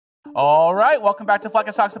All right, welcome back to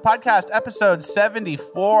FLECCAS TALKS the Podcast, episode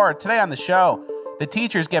 74. Today on the show, the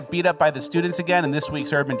teachers get beat up by the students again in this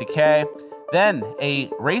week's Urban Decay. Then, a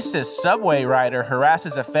racist subway rider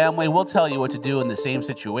harasses a family. We'll tell you what to do in the same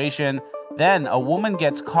situation. Then, a woman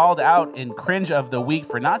gets called out in Cringe of the Week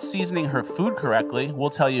for not seasoning her food correctly. We'll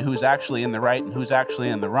tell you who's actually in the right and who's actually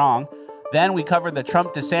in the wrong. Then, we cover the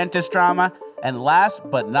Trump-DeSantis drama. And last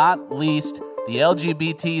but not least, the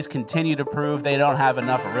LGBTs continue to prove they don't have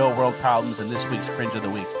enough real-world problems in this week's Cringe of the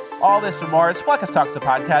Week. All this and more is FLECCAS TALKS the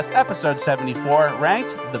Podcast, episode 74,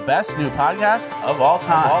 ranked the best new podcast of all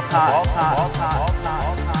time.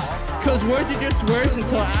 Because words are just words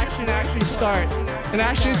until action actually starts. And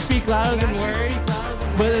actions speak louder than words.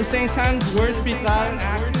 But at the same time, words speak louder than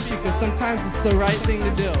actions because sometimes it's the right thing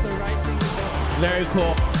to do. Very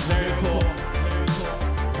cool. Very cool.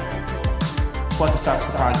 FLECCAS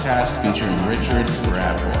TALKS the Podcast featuring Richard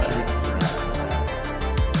Bradford.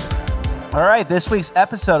 All right, this week's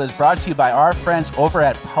episode is brought to you by our friends over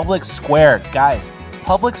at Public Square. Guys,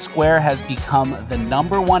 Public Square has become the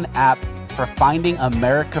 #1 app for finding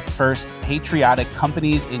America First patriotic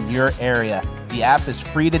companies in your area. The app is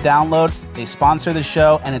free to download. They sponsor the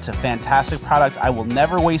show, and it's a fantastic product. I will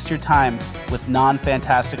never waste your time with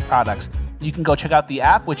non-fantastic products. You can go check out the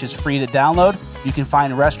app, which is free to download. You can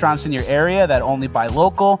find restaurants in your area that only buy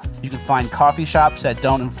local. You can find coffee shops that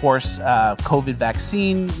don't enforce COVID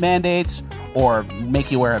vaccine mandates or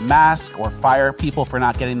make you wear a mask or fire people for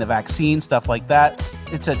not getting the vaccine, stuff like that.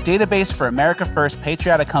 It's a database for America First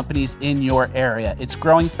patriotic companies in your area. It's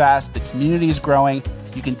growing fast. The community is growing.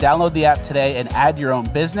 You can download the app today and add your own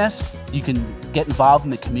business. You can get involved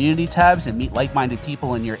in the community tabs and meet like-minded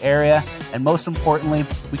people in your area. And most importantly,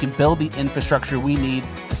 we can build the infrastructure we need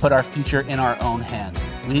to put our future in our own hands.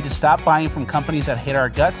 We need to stop buying from companies that hate our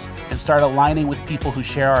guts and start aligning with people who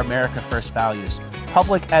share our America First values.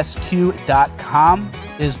 PublicSQ.com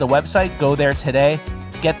is the website. Go there today.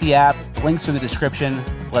 Get the app. Links in the description.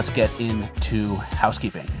 Let's get into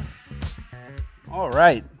housekeeping. All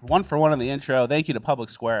right. 1 for 1 on the intro. Thank you to Public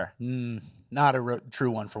Square. Not a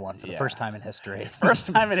true 1 for 1 for the first time in history.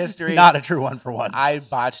 First time in history. Not a true 1 for 1. I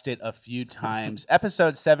botched it a few times.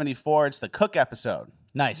 Episode 74. It's the Cook episode.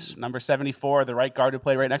 Nice. Number 74, the right guard who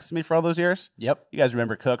played right next to me for all those years. Yep. You guys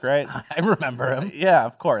remember Cook, right? I remember him. Yeah,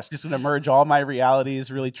 of course. Just going to merge all my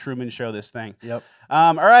realities, really Truman Show this thing. Yep.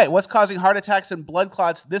 All right. What's causing heart attacks and blood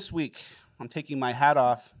clots this week? I'm taking my hat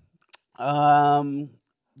off. I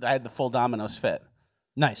had the full Domino's fit.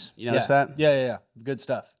 Nice. You notice that? Yeah. Good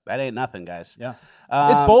stuff. That ain't nothing, guys. Yeah.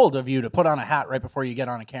 It's bold of you to put on a hat right before you get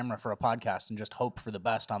on a camera for a podcast and just hope for the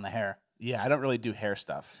best on the hair. Yeah, I don't really do hair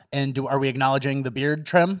stuff. And are we acknowledging the beard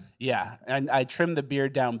trim? Yeah, and I trimmed the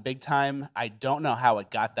beard down big time. I don't know how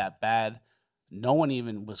it got that bad. No one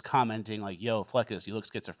even was commenting like, yo, FLECCAS, you look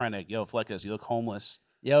schizophrenic. Yo, FLECCAS, you look homeless.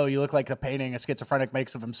 Yo, you look like the painting a schizophrenic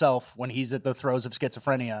makes of himself when he's at the throes of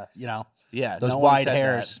schizophrenia, you know? Yeah, those no wide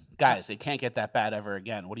hairs. That. Guys, it can't get that bad ever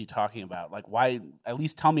again. What are you talking about? Like, why? At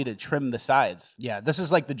least tell me to trim the sides. Yeah, this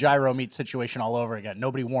is like the gyro meat situation all over again.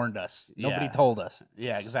 Nobody warned us. Nobody told us.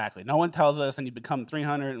 Yeah, exactly. No one tells us, and you become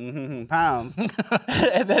 300 pounds,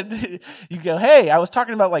 and then you go, "Hey, I was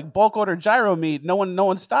talking about like bulk order gyro meat. No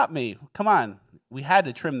one stopped me. Come on, we had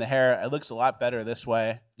to trim the hair. It looks a lot better this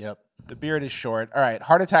way. Yep. The beard is short. All right,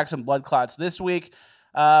 heart attacks and blood clots this week.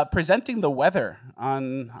 Presenting the weather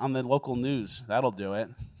on the local news. That'll do it.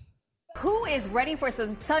 Who is ready for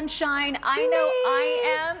some sunshine? I know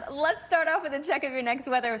I am. Let's start off with a check of your next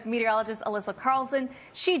weather with meteorologist Alyssa Carlson.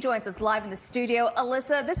 She joins us live in the studio.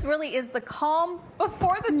 Alyssa, this really is the calm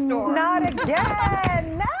before the storm. Not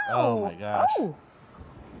again. No. Oh, my gosh. Oh.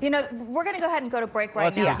 You know, we're going to go ahead and go to break right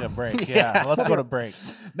Let's now. take a break. Yeah, let's go to break.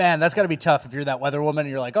 Man, that's got to be tough if you're that weather woman and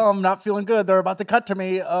you're like, oh, I'm not feeling good. They're about to cut to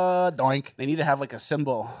me. Doink. They need to have like a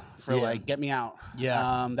symbol for like, get me out.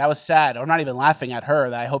 Yeah. That was sad. I'm not even laughing at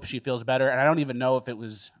her. I hope she feels better. And I don't even know if it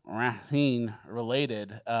was vaccine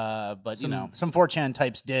related. But, you know. Some 4chan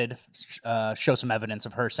types did show some evidence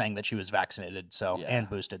of her saying that she was vaccinated and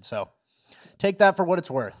boosted. So take that for what it's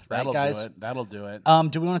worth, right, guys? That'll do it.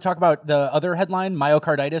 Do we want to talk about the other headline?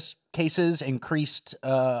 Myocarditis cases increased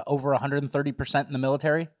over 130% in the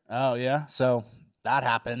military. Oh, yeah? So that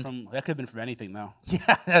happened. That could have been from anything, though.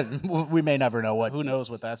 Yeah, we may never know what. Who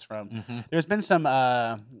knows what that's from. There's been some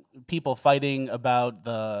people fighting about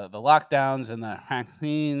the lockdowns and the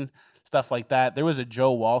vaccine, stuff like that. There was a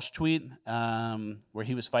Joe Walsh tweet where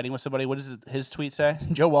he was fighting with somebody. What does his tweet say?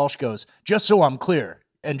 Joe Walsh goes, just so I'm clear,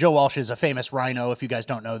 And Joe Walsh is a famous rhino. If you guys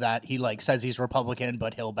don't know that, he like says he's Republican,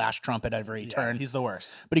 but he'll bash Trump at every turn. He's the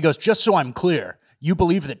worst. But he goes, just so I'm clear, you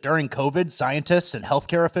believe that during COVID, scientists and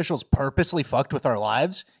healthcare officials purposely fucked with our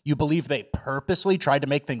lives? You believe they purposely tried to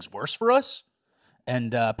make things worse for us?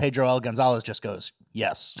 And Pedro L. Gonzalez just goes,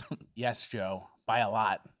 yes. Yes, Joe, by a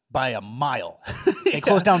lot. By a mile. They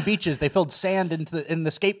closed down beaches. They filled sand in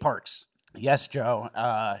the skate parks. Yes, Joe.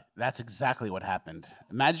 That's exactly what happened.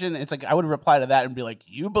 Imagine, it's like I would reply to that and be like,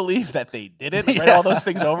 you believe that they didn't? Write all those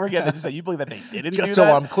things over again. They just say, you believe that they didn't Just do so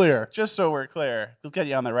that? I'm clear. Just so we're clear. Let's get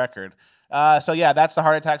you on the record. So yeah, that's the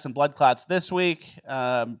heart attacks and blood clots this week.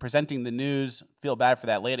 Presenting the news. Feel bad for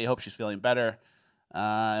that lady. Hope she's feeling better.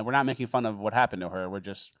 We're not making fun of what happened to her. We're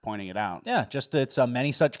just pointing it out. Yeah, just it's a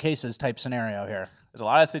many such cases type scenario here. There's a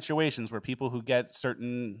lot of situations where people who get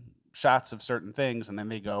certain shots of certain things and then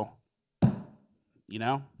they go, you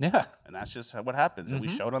know? Yeah. And that's just what happens. And we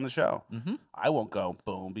showed on the show. I won't go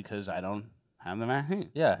boom because I don't have the vaccine.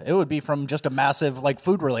 Yeah, it would be from just a massive like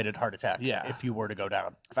food-related heart attack if you were to go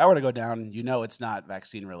down. If I were to go down, you know it's not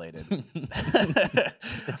vaccine related.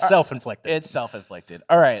 It's self-inflicted. It's self-inflicted.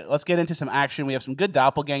 All right, let's get into some action. We have some good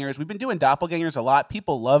doppelgangers. We've been doing doppelgangers a lot.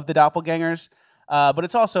 People love the doppelgangers. But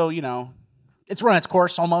it's also, you know, It's run its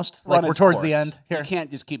course almost. Like we're towards the end here. You can't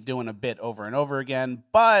just keep doing a bit over and over again.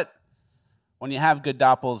 But when you have good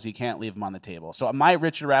doppels, you can't leave them on the table. So my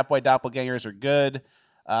Richard Rapway doppelgangers are good.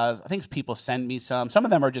 I think people send me some. Some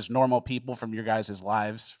of them are just normal people from your guys'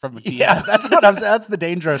 lives. From the Yeah, that's what I'm saying. That's the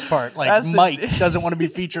dangerous part. Like Mike doesn't want to be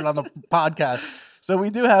featured on the podcast. So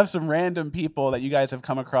we do have some random people that you guys have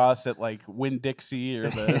come across at like Winn-Dixie or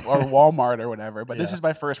Walmart or whatever. But this is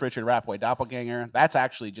my first Richard Rapway doppelganger. That's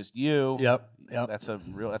actually just you. Yep. That's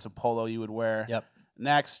a polo you would wear. Yep.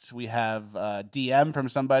 Next, we have DM from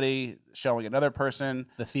somebody showing another person.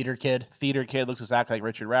 The theater kid. Theater kid looks exactly like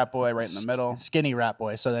Richard Rapboy, right in the middle. Skinny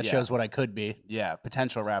Rapboy, so that shows what I could be. Yeah,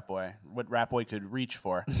 potential Rapboy, what Rapboy could reach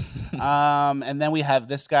for. And then we have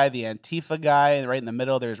this guy, the Antifa guy, right in the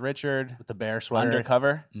middle. There's Richard. With the bear sweater.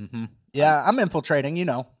 Undercover. Yeah, I'm infiltrating, you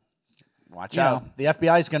know. Watch out. The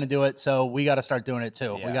FBI is going to do it, so we got to start doing it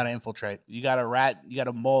too. Yeah. We got to infiltrate. You got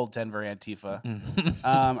to mold Denver Antifa.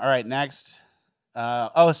 All right, next.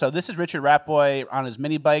 So this is Richard Rapboy on his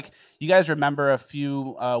mini bike. You guys remember a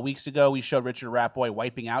few weeks ago we showed Richard Rapboy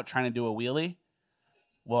wiping out trying to do a wheelie?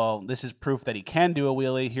 Well, this is proof that he can do a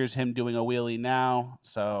wheelie. Here's him doing a wheelie now.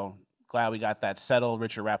 So glad we got that settled.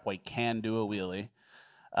 Richard Rapboy can do a wheelie.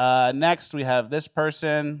 Next, we have this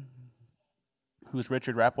person who's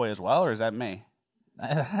Richard Rapboy as well, or is that me?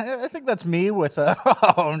 I think that's me with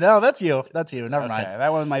oh, no, that's you. That's you. Never mind.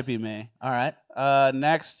 That one might be me. All right.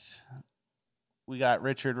 Next, we got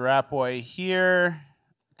Richard Rapboy here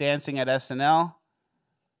dancing at SNL.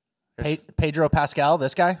 Pedro Pascal,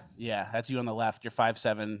 this guy? Yeah, that's you on the left. You're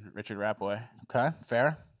 5'7", Richard Rapboy. Okay,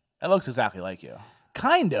 fair. That looks exactly like you.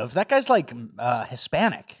 Kind of. That guy's like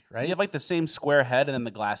Hispanic, right? You have like the same square head and then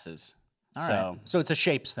the glasses. All right. So it's a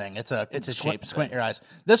shapes thing. It's a shape squint thing. your eyes.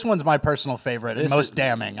 This one's my personal favorite and most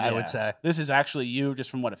damning, I would say. This is actually you just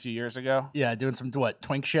from, a few years ago? Yeah, doing some,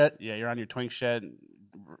 twink shit? Yeah, you're on your twink shit,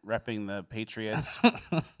 repping the Patriots.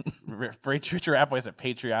 Richard Rapboy is a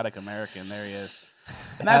patriotic American. There he is.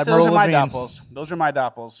 And those are my doppels. Those are my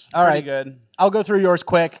doppels. All right. Good. I'll go through yours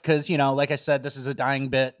quick because, like I said, this is a dying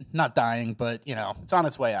bit. Not dying, but, It's on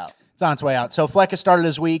its way out. It's on its way out. So FLECCAS started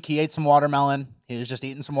his week. He ate some watermelon. He was just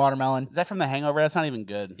eating some watermelon. Is that from the hangover? That's not even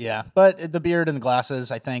good. Yeah, but the beard and the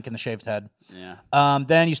glasses, I think, and the shaved head. Yeah.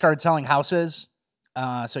 Then you started selling houses.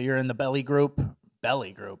 So you're in the belly group.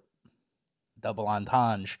 Double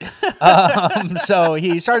entendre. So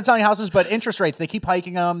he started selling houses, but interest rates, they keep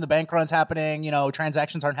hiking them. The bank run's happening.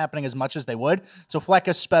 Transactions aren't happening as much as they would. So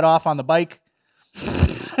FLECCAS sped off on the bike.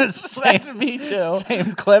 That's me too.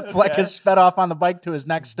 Same clip. FLECCAS sped off on the bike to his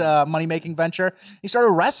next money-making venture. He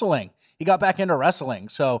started wrestling. He got back into wrestling.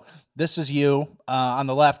 So this is you on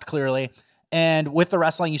the left, clearly. And with the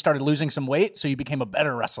wrestling, you started losing some weight, so you became a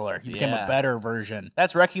better wrestler. You became a better version.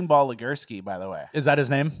 That's Wrecking Ball Legursky, by the way. Is that his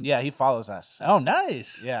name? Yeah, he follows us. Oh,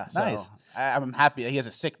 nice. Yeah, nice. So I'm happy. He has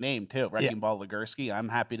a sick name, too. Wrecking Ball Legursky. I'm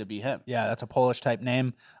happy to be him. Yeah, that's a Polish-type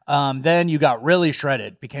name. Then you got really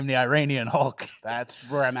shredded, became the Iranian Hulk.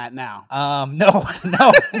 That's where I'm at now. No.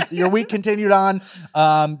 Your week continued on.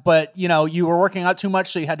 But, you were working out too much,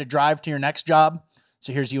 so you had to drive to your next job.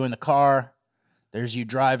 So here's you in the car. There's you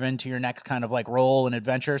driving to your next kind of like role and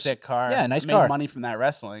adventure. Sick car. Yeah, nice Made car. money from that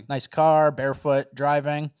wrestling. Nice car, barefoot,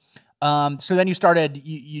 driving. So then you started,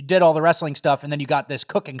 you did all the wrestling stuff, and then you got this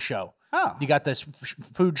cooking show. Oh. You got this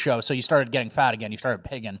food show, so you started getting fat again. You started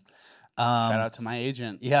pigging. Shout out to my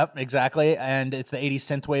agent. Yep, exactly. And it's the 80s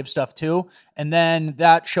synthwave stuff too. And then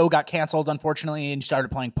that show got canceled, unfortunately, and you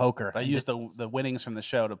started playing poker. I used the winnings from the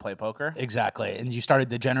show to play poker. Exactly. And you started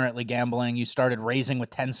degenerately gambling. You started raising with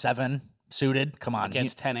 10-7 suited. Come on.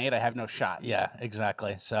 Against 10-8, I have no shot. Yeah,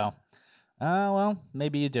 exactly. So, well,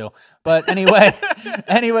 maybe you do. But anyway,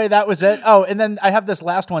 anyway, that was it. Oh, and then I have this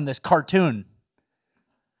last one, this cartoon.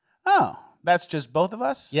 Oh. That's just both of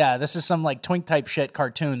us? Yeah, this is some like twink type shit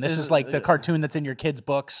cartoon. This is like the cartoon that's in your kids'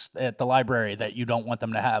 books at the library that you don't want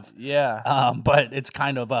them to have. Yeah. But it's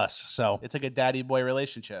kind of us. So it's like a daddy boy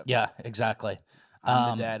relationship. Yeah, exactly.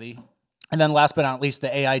 I'm the daddy. And then last but not least,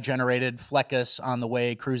 the AI generated FLECCAS on the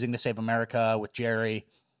way, cruising to save America with Jerry.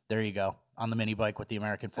 There you go. On the mini bike with the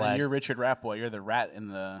American flag. And you're Richard Ratboy. You're the rat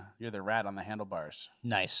you're the rat on the handlebars.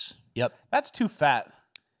 Nice. Yep. That's too fat.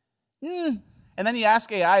 And then you ask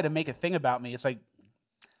AI to make a thing about me. It's like,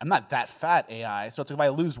 I'm not that fat, AI. So it's like, if I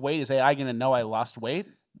lose weight, is AI going to know I lost weight?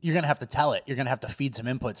 You're going to have to tell it. You're going to have to feed some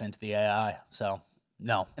inputs into the AI. So,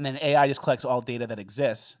 no. And then AI just collects all data that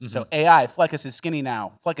exists. So AI, FLECCAS is skinny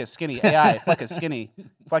now. FLECCAS skinny. AI, FLECCAS skinny.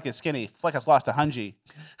 FLECCAS skinny. FLECCAS lost a hungy.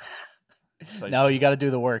 So no, you got to do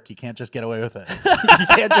the work. You can't just get away with it.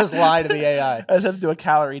 You can't just lie to the AI. I just have to do a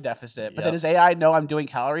calorie deficit. But then does AI know I'm doing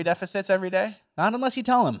calorie deficits every day? Not unless you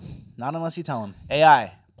tell him. Not unless you tell him.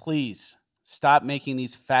 AI, please stop making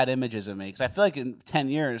these fat images of me. Because I feel like in 10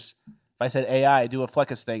 years, if I said AI, do a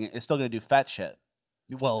FLECCAS thing, it's still going to do fat shit.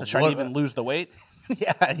 Well, so trying to even lose the weight?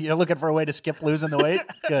 Yeah, you're looking for a way to skip losing the weight?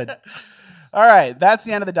 Good. All right, that's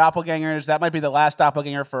the end of the doppelgangers. That might be the last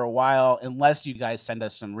doppelganger for a while, unless you guys send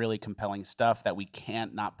us some really compelling stuff that we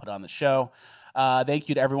can't not put on the show. Thank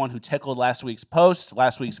you to everyone who tickled last week's post,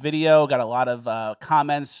 last week's video. Got a lot of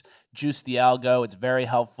comments. Juice the algo. It's very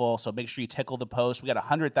helpful. So make sure you tickle the post. We got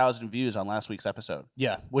 100,000 views on last week's episode.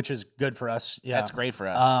 Yeah, which is good for us. Yeah, that's great for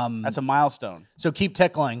us. That's a milestone. So keep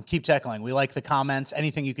tickling. Keep tickling. We like the comments.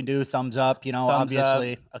 Anything you can do, thumbs up. You know, thumbs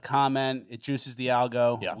obviously. Up, a comment. It juices the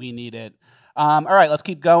algo. Yeah. We need it. All right, let's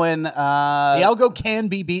keep going. The algo can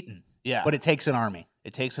be beaten. Yeah. But it takes an army.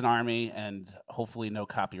 It takes an army and hopefully no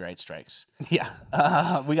copyright strikes. Yeah.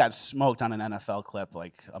 We got smoked on an NFL clip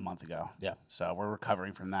like a month ago. Yeah. So we're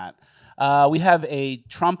recovering from that. We have a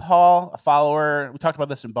Trump haul, a follower. We talked about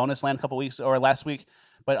this in bonus land a couple weeks or last week,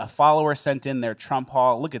 but a follower sent in their Trump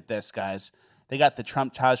haul. Look at this, guys. They got the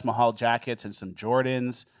Trump Taj Mahal jackets and some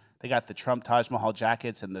Jordans. They got the Trump Taj Mahal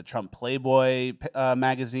jackets and the Trump Playboy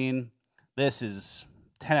magazine. This is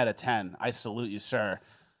 10 out of 10. I salute you, sir.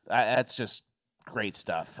 That's just great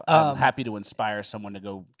stuff. I'm happy to inspire someone to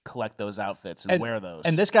go collect those outfits and wear those.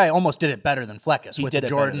 And this guy almost did it better than FLECCAS with the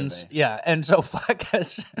Jordans. Yeah, and so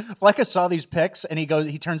FLECCAS saw these pics and he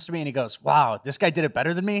turns to me and he goes, "Wow, this guy did it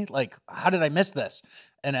better than me. Like, how did I miss this?"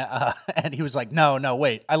 And he was like, no,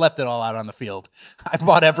 wait, I left it all out on the field. I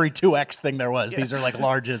bought every 2X thing there was. Yeah. These are like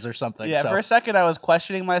larges or something. Yeah, so. For a second I was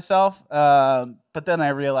questioning myself, but then I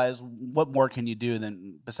realized what more can you do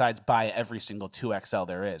than besides buy every single 2XL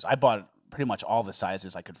there is. I bought pretty much all the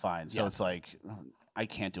sizes I could find. So it's like, I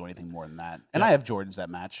can't do anything more than that. And I have Jordans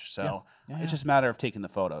that match. So it's just a matter of taking the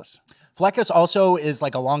photos. FLECCAS also is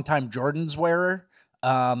like a longtime Jordans wearer.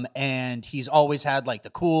 And he's always had like the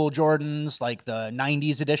cool Jordans, like the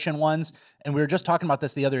 90s edition ones. And we were just talking about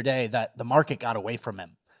this the other day that the market got away from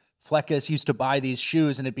him. FLECCAS used to buy these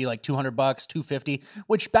shoes and it'd be like $200, $250,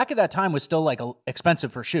 which back at that time was still like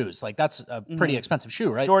expensive for shoes. Like that's a pretty expensive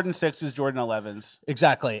shoe, right? Jordan 6s, Jordan 11s.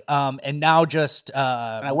 Exactly. And now just...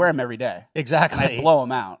 and I wear them every day. Exactly. And I blow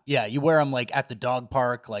them out. Yeah, you wear them like at the dog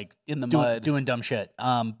park, like in the mud. Doing dumb shit.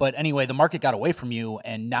 But anyway, the market got away from you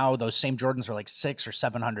and now those same Jordans are like $600 or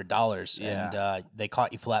 $700 and they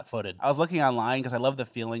caught you flat-footed. I was looking online because I love the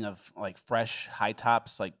feeling of like fresh high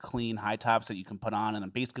tops, like clean high tops that you can put on and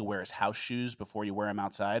then basically wear as house shoes before you wear them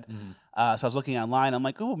outside. So I was looking online. I'm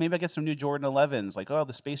like, oh, maybe I get some new Jordan 11s. Like, oh,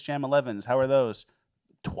 the Space Jam 11s. How are those?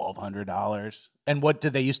 $1,200. And what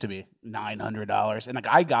did they used to be? $900. And like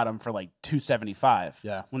I got them for like $275.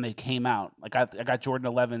 Yeah. When they came out, like I got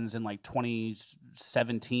Jordan 11s in like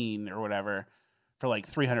 2017 or whatever for like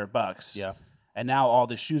 $300. Yeah. And now all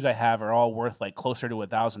the shoes I have are all worth like closer to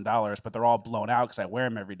 $1,000, but they're all blown out because I wear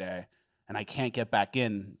them every day. And I can't get back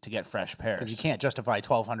in to get fresh pairs. Because you can't justify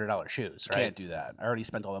 $1,200 shoes, right? Can't do that. I already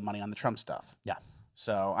spent all the money on the Trump stuff. Yeah.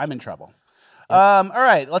 So I'm in trouble. All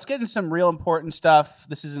right, let's get into some real important stuff.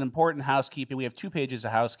 This is an important housekeeping. We have 2 pages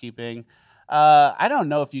of housekeeping. I don't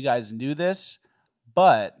know if you guys knew this,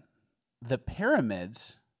 but the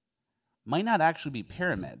pyramids might not actually be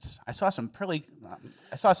pyramids. I saw some pretty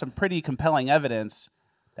compelling evidence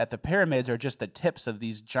that the pyramids are just the tips of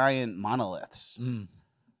these giant monoliths.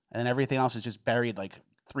 And everything else is just buried like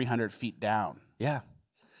 300 feet down. Yeah.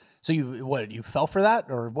 So you fell for that,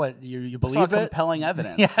 or what? You believe Saw it? compelling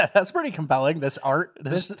evidence. Yeah, that's pretty compelling. This art,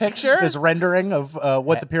 this picture, this rendering of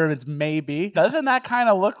what the pyramids may be. Doesn't that kind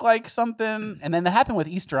of look like something? And then that happened with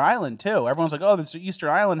Easter Island too. Everyone's like, "Oh, that's Easter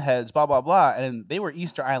Island heads," blah blah blah, and they were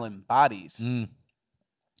Easter Island bodies.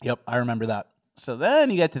 Yep, I remember that. So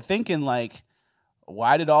then you get to thinking, like,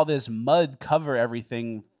 why did all this mud cover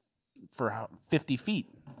everything for 50 feet,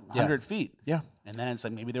 100 feet? Yeah, and then it's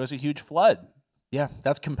like maybe there was a huge flood. Yeah,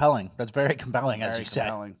 that's compelling. That's very compelling, as you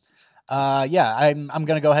compelling. say. Yeah, I'm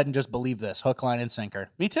going to go ahead and just believe this. Hook, line, and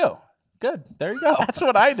sinker. Me too. Good. There you go. That's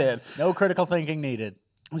what I did. No critical thinking needed.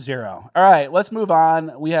 0. All right, let's move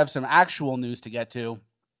on. We have some actual news to get to.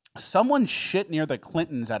 Someone shit near the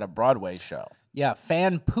Clintons at a Broadway show. Yeah,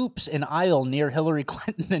 fan poops in aisle near Hillary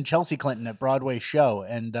Clinton and Chelsea Clinton at Broadway show.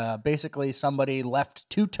 And basically somebody left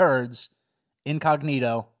 2 turds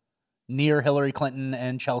incognito near Hillary Clinton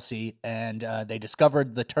and Chelsea, and they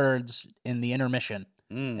discovered the turds in the intermission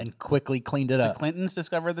and quickly cleaned it up. The Clintons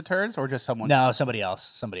discovered the turds, or just someone? No, somebody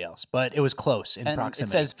else. But it was close in proximity.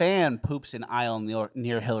 It says fan poops in aisle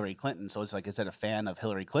near Hillary Clinton, so it's like, is it a fan of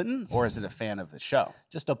Hillary Clinton, or is it a fan of the show?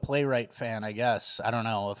 Just a playwright fan, I guess. I don't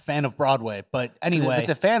know, a fan of Broadway. But anyway. If it's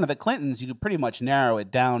a fan of the Clintons, you could pretty much narrow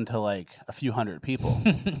it down to like a few hundred people.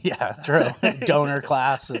 Yeah, true. Donor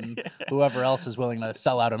class and whoever else is willing to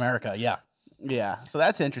sell out America, yeah. Yeah, so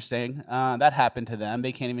that's interesting. That happened to them.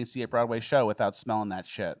 They can't even see a Broadway show without smelling that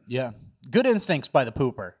shit. Yeah. Good instincts by the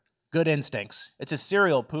pooper. Good instincts. It's a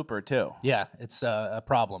serial pooper, too. Yeah, it's a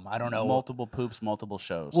problem. I don't know. Multiple poops, multiple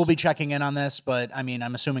shows. We'll be checking in on this, but I mean,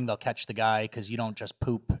 I'm assuming they'll catch the guy because you don't just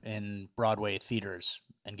poop in Broadway theaters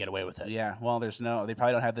and get away with it. Yeah, well, they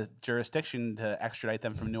probably don't have the jurisdiction to extradite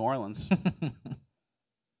them from New Orleans.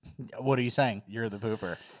 What are you saying? You're the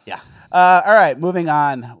pooper. Yeah. All right, moving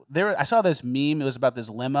on. I saw this meme. It was about this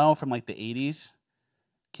limo from like the 80s.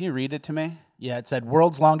 Can you read it to me? Yeah, it said,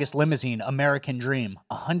 world's longest limousine, American Dream,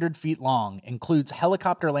 100 feet long, includes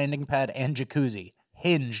helicopter landing pad and jacuzzi,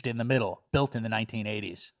 hinged in the middle, built in the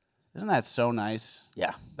 1980s. Isn't that so nice?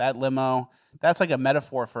 Yeah. That limo, that's like a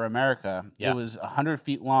metaphor for America. Yeah. It was 100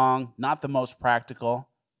 feet long, not the most practical.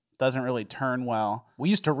 Doesn't really turn well. We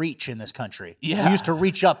used to reach in this country. Yeah. We used to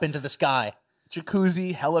reach up into the sky.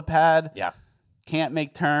 Jacuzzi, helipad. Yeah. Can't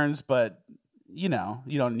make turns, but you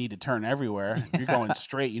don't need to turn everywhere. If you're going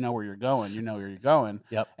straight, you know where you're going. You know where you're going.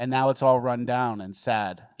 Yep. And now it's all run down and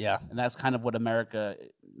sad. Yeah. And that's kind of what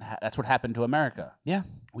that's what happened to America. Yeah.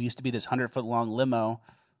 We used to be this 100-foot long limo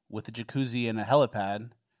with a jacuzzi and a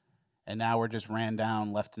helipad. And now we're just ran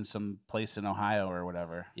down, left in some place in Ohio or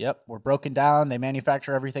whatever. Yep. We're broken down. They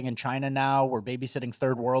manufacture everything in China now. We're babysitting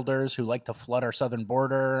third worlders who like to flood our southern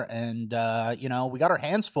border. And, we got our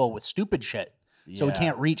hands full with stupid shit. So we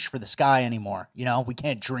can't reach for the sky anymore. We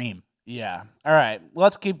can't dream. Yeah. All right.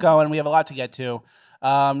 Let's keep going. We have a lot to get to.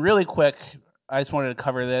 Really quick, I just wanted to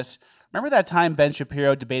cover this. Remember that time Ben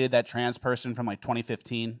Shapiro debated that trans person from like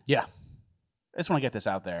 2015? Yeah. I just want to get this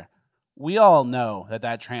out there. We all know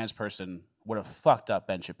that trans person would have fucked up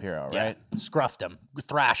Ben Shapiro, right? Yeah. Scruffed him,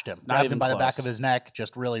 thrashed him, grabbed him by the back of his neck,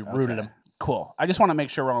 just really rooted him. Cool. I just want to make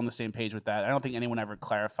sure we're all on the same page with that. I don't think anyone ever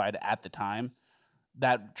clarified at the time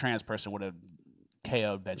that trans person would have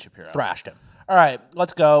KO'd Ben Shapiro. Thrashed him. All right,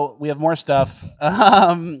 let's go. We have more stuff.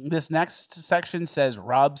 This next section says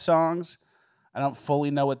Rob songs. I don't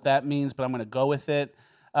fully know what that means, but I'm going to go with it.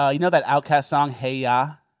 You know that Outkast song, Hey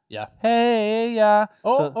Ya? Yeah. Hey Ya.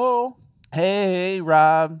 Hey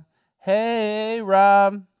Rob. Hey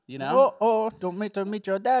Rob. You know? Don't meet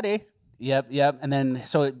your daddy. Yep. And then,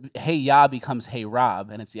 Hey Ya becomes Hey Rob,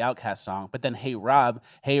 and it's the Outkast song. But then Hey Rob,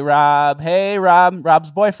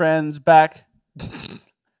 Rob's boyfriend's back.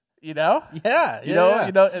 You know? Yeah. You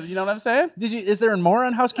know what I'm saying? Is there more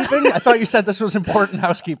on housekeeping? I thought you said this was important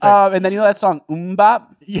housekeeping. And then you know that song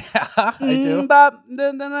Bop? Yeah, I do. Bop. Bop.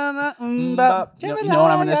 You know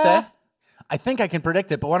what I'm going to say? I think I can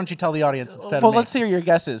predict it, but why don't you tell the audience instead of me? Well, let's hear your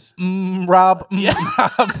guesses. Rob. Yeah.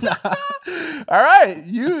 All right.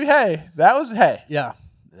 Hey. Yeah.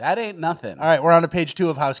 That ain't nothing. All right, we're on to page 2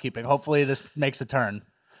 of housekeeping. Hopefully this makes a turn.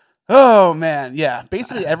 Oh, man. Yeah.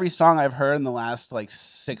 Basically, every song I've heard in the last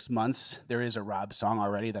 6 months, there is a Rob song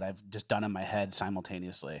already that I've just done in my head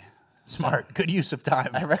simultaneously. Smart. Good use of time.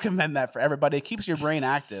 I recommend that for everybody. It keeps your brain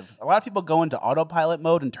active. A lot of people go into autopilot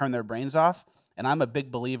mode and turn their brains off. And I'm a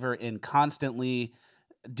big believer in constantly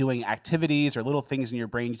doing activities or little things in your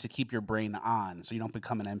brain just to keep your brain on so you don't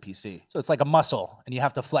become an NPC. So it's like a muscle, and you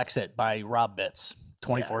have to flex it by Rob bits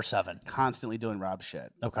 24/7. Constantly doing Rob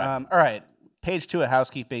shit. Okay. All right. Page 2 of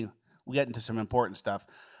housekeeping. We get into some important stuff.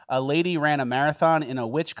 A lady ran a marathon in a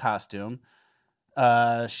witch costume.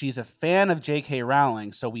 She's a fan of J.K.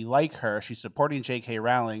 Rowling, so we like her. She's supporting J.K.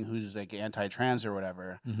 Rowling, who's like anti-trans or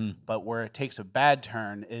whatever. But where it takes a bad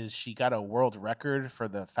turn is she got a world record for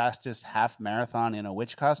the fastest half marathon in a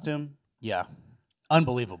witch costume. Yeah.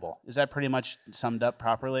 Unbelievable. Is that pretty much summed up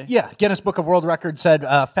properly? Yeah. Guinness Book of World Records said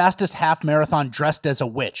fastest half marathon dressed as a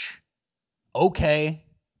witch. Okay.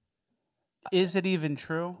 Is it even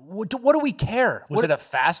true? What do we care? Was it a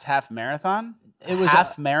fast half marathon? It was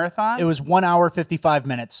half marathon? It was 1 hour, 55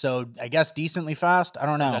 minutes. So I guess decently fast. I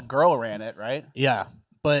don't know. A girl ran it, right? Yeah.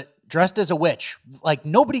 But dressed as a witch. Like,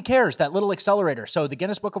 nobody cares. That little accelerator. So the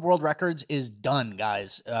Guinness Book of World Records is done,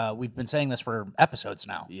 guys. We've been saying this for episodes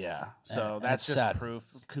now. Yeah. So And that's it's just sad.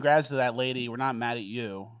 proof. Congrats to that lady. We're not mad at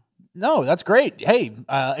you. No, that's great. Hey,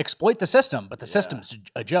 exploit the system, but the system's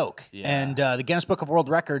a joke. Yeah. And the Guinness Book of World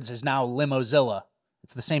Records is now Limozilla.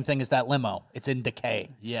 It's the same thing as that limo. It's in decay.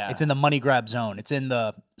 Yeah. It's in the money grab zone. It's in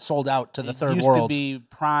the sold out to the third Used world. to be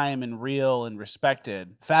prime and real and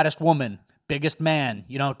respected. Fattest woman, biggest man,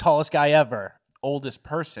 tallest guy ever. Oldest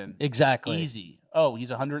person. Exactly. Easy. Oh, he's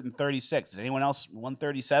 136. Is anyone else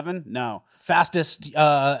 137? No. Fastest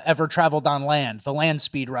ever traveled on land, the land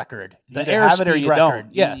speed record, the You either have it or airspeed you record.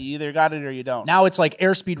 don't. Yeah. You either got it or you don't. Now it's like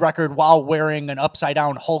airspeed record while wearing an upside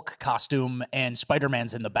down Hulk costume and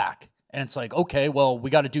Spider-Man's in the back. And it's like, okay, well, we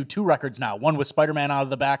got to do 2 records now. One with Spider-Man out of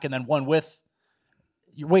the back and then one with...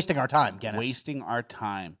 You're wasting our time, Guinness. Wasting our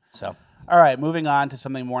time. So, All right, moving on to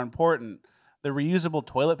something more important. The reusable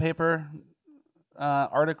toilet paper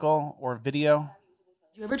article or video.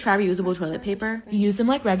 Do you ever try reusable toilet paper? You use them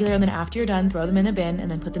like regular, and then after you're done, throw them in the bin,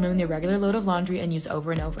 and then put them in your regular load of laundry and use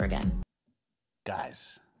over and over again.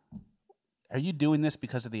 Guys, are you doing this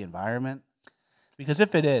because of the environment? Because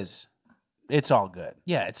if it is, it's all good.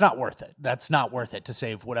 yeah, it's not worth it. That's not worth it to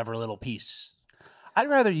save whatever little piece. I'd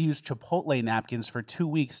rather use Chipotle napkins for 2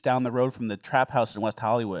 weeks down the road from the trap house in West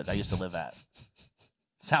Hollywood I used to live at.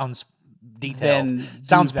 Sounds detailed. Then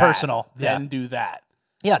Sounds do that. personal. Then do that.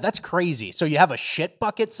 Yeah, that's crazy. So you have a shit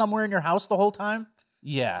bucket somewhere in your house the whole time?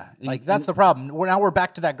 Yeah. Like, that's the problem. Now we're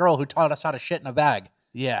back to that girl who taught us how to shit in a bag.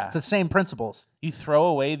 Yeah. It's the same principles. You throw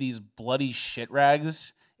away these bloody shit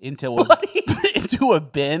rags into into a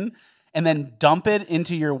bin and then dump it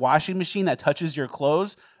into your washing machine that touches your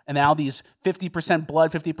clothes. And now these 50%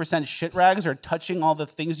 blood, 50% shit rags are touching all the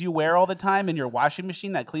things you wear all the time in your washing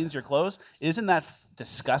machine that cleans your clothes. Isn't that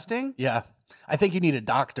disgusting? Yeah. I think you need a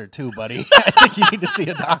doctor too, buddy. I think you need to see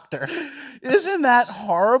a doctor. Isn't that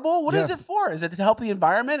horrible? What is Yeah. it for? Is it to help the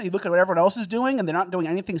environment? And you look at what everyone else is doing and they're not doing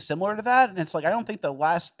anything similar to that. And it's like, I don't think the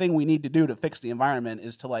last thing we need to do to fix the environment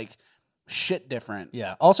is to like shit different.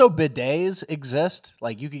 Yeah. Also, bidets exist.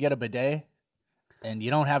 Like, you could get a bidet and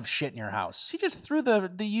you don't have shit in your house. She just threw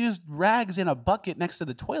the used rags in a bucket next to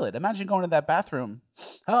the toilet. Imagine going to that bathroom.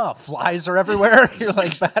 Oh, flies are everywhere. You're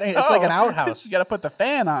like batting. It's like an Oh. outhouse. You got to put the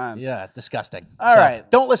fan on. Yeah, disgusting. All right.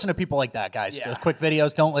 Don't listen to people like that, guys. Yeah. Those quick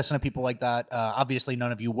videos, don't listen to people like that. Obviously,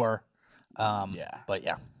 none of you were. Yeah. But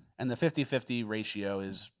yeah. And the 50-50 ratio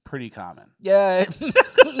is pretty common. Yeah.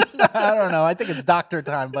 I don't know. I think it's doctor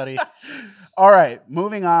time, buddy. All right.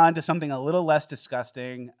 Moving on to something a little less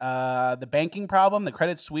disgusting. The banking problem, the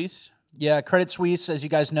Credit Suisse. Yeah, Credit Suisse, as you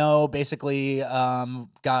guys know, basically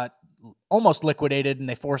got almost liquidated, and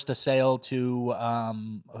they forced a sale to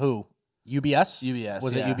who? UBS? UBS,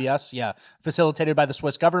 Was yeah. it UBS? Yeah. Facilitated by the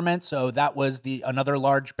Swiss government. So that was another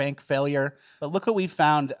large bank failure. But look what we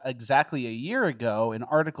found exactly a year ago, an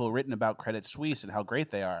article written about Credit Suisse and how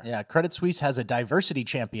great they are. Yeah, Credit Suisse has a diversity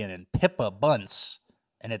champion in Pippa Bunce,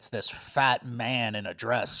 and it's this fat man in a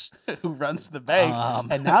dress. Who runs the bank.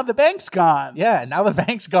 And now the bank's gone. Yeah, now the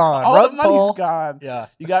bank's gone. All Rug the money's pull. gone. Yeah.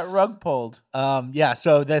 You got rug pulled. Yeah,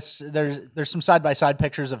 so there's some side-by-side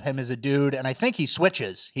pictures of him as a dude, and I think he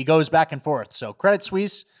switches. He goes back and forth. So Credit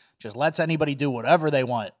Suisse just lets anybody do whatever they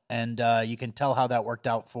want, and you can tell how that worked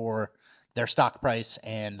out for their stock price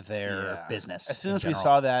and their business. As soon in as we general.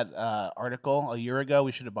 saw that article a year ago,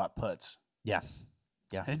 we should have bought puts. Yeah.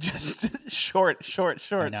 Yeah. Just short.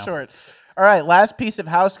 know. All right, last piece of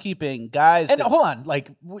housekeeping, guys. And hold on, like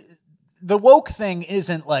the woke thing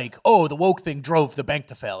isn't like, oh, the woke thing drove the bank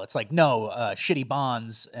to fail. It's like, no, shitty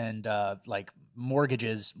bonds and like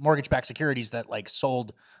mortgage-backed securities that like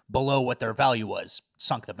sold below what their value was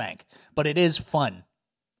sunk the bank. But it is fun.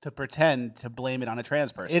 to pretend to blame it on a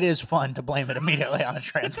trans person. It is fun to blame it immediately on a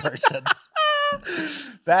trans person.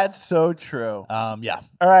 That's so true. Yeah.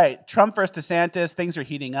 All right, Trump versus DeSantis. Things are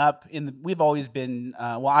heating up. I've always been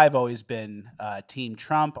Team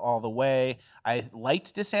Trump all the way. I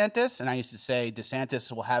liked DeSantis, and I used to say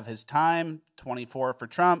DeSantis will have his time. 24 for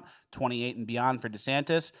Trump, 28 and beyond for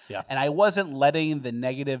DeSantis. Yeah. And I wasn't letting the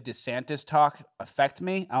negative DeSantis talk affect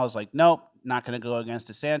me. I was like, nope, not going to go against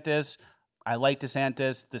DeSantis. I like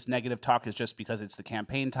DeSantis. This negative talk is just because it's the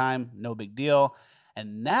campaign time. No big deal.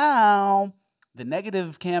 And now the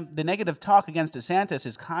negative talk against DeSantis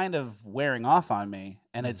is kind of wearing off on me,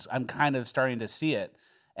 and I'm kind of starting to see it.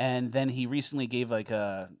 And then he recently gave like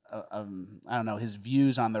I don't know, his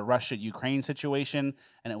views on the Russia-Ukraine situation,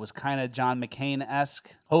 and it was kind of John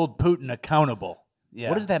McCain-esque. Hold Putin accountable. Yeah.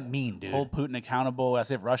 What does that mean, dude? Hold Putin accountable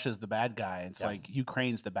as if Russia's the bad guy. It's like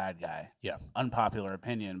Ukraine's the bad guy. Yeah. Unpopular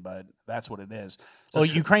opinion, but that's what it is. So Well,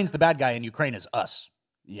 Ukraine's the bad guy, and Ukraine is us.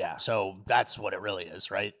 yeah. So that's what it really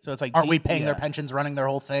is, right? So it's like, aren't we paying their pensions, running their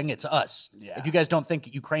whole thing? It's us. Yeah. If you guys don't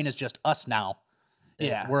think Ukraine is just us now,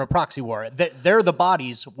 Yeah. we're a proxy war. They're the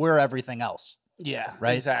bodies. We're everything else. Yeah,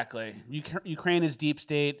 right? Exactly. Ukraine is deep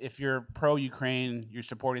state. If you're pro-Ukraine, you're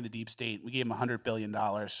supporting the deep state. We gave them $100 billion.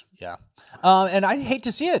 Yeah. And I hate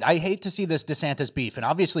to see it. I hate to see this DeSantis beef. And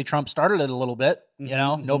obviously Trump started it a little bit. You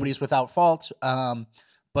know, nobody's without fault.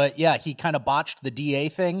 But yeah, he kind of botched the DA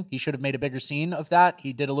thing. He should have made a bigger scene of that.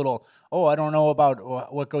 He did a little, I don't know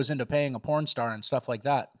about what goes into paying a porn star and stuff like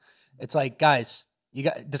that. It's like, guys,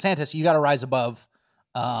 DeSantis, you got to rise above.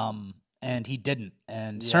 And he didn't.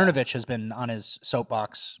 And Cernovich has been on his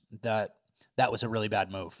soapbox that was a really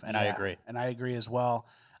bad move. And I agree. And I agree as well.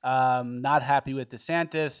 Not happy with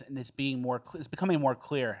DeSantis, and it's becoming more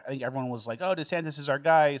clear. I think everyone was like, oh, DeSantis is our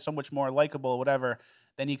guy, so much more likable, whatever.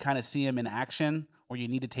 Then you kind of see him in action where you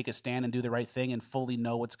need to take a stand and do the right thing and fully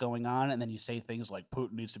know what's going on. And then you say things like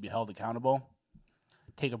Putin needs to be held accountable.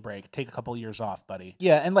 Take a break. Take a couple of years off, buddy.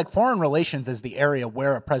 Yeah, and like foreign relations is the area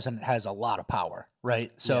where a president has a lot of power,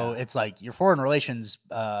 right? So it's like your foreign relations,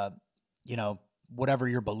 whatever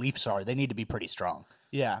your beliefs are, they need to be pretty strong.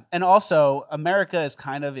 Yeah, and also America is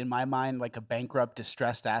kind of, in my mind, like a bankrupt,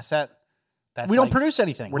 distressed asset. We don't produce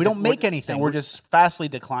anything. We don't make anything. And we're just fastly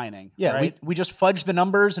declining. Yeah, right? we just fudge the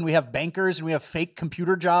numbers, and we have bankers, and we have fake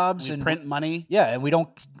computer jobs. We and print money. Yeah, and we don't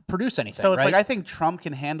produce anything. So it's right? like, I think Trump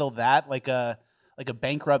can handle that, like a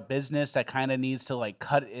bankrupt business that kind of needs to like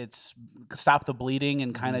stop the bleeding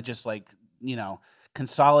and kind of just like,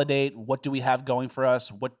 consolidate. What do we have going for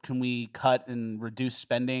us? What can we cut and reduce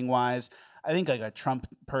spending wise? I think like a Trump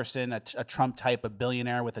person, a Trump type, a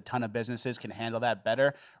billionaire with a ton of businesses can handle that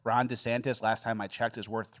better. Ron DeSantis, last time I checked, is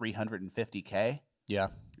worth $350K. Yeah.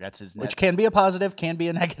 That's his net. Which can be a positive, can be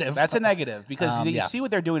a negative. That's a negative because you see what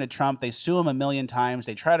they're doing to Trump. They sue him 1,000,000 times.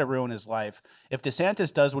 They try to ruin his life. If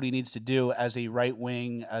DeSantis does what he needs to do as a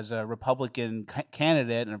right-wing, as a Republican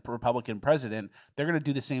candidate and a Republican president, they're going to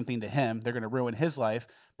do the same thing to him. They're going to ruin his life.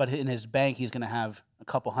 But in his bank, he's going to have a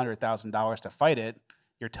couple $100,000 to fight it.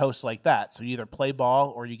 You're toast like that. So you either play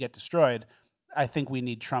ball or you get destroyed. I think we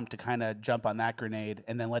need Trump to kind of jump on that grenade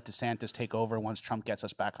and then let DeSantis take over once Trump gets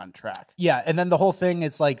us back on track. Yeah, and then the whole thing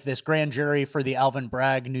is like this grand jury for the Alvin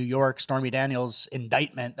Bragg, New York, Stormy Daniels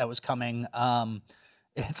indictment that was coming.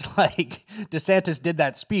 It's like DeSantis did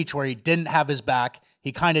that speech where he didn't have his back.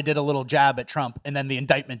 He kind of did a little jab at Trump, and then the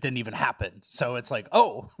indictment didn't even happen. So it's like,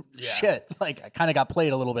 shit. Like, I kind of got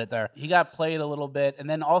played a little bit there. He got played a little bit. And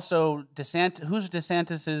then also, who's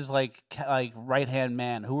DeSantis's like right-hand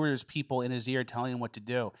man? Who are his people in his ear telling him what to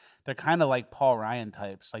do? They're kind of like Paul Ryan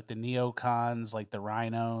types, like the neocons, like the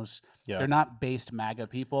rhinos. Yeah. They're not based MAGA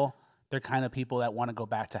people. They're kind of people that want to go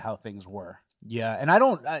back to how things were. Yeah, and I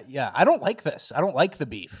don't like this. I don't like the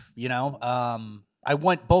beef, I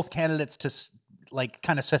want both candidates to like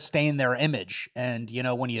kind of sustain their image. And,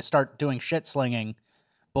 when you start doing shit slinging,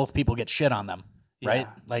 both people get shit on them, right?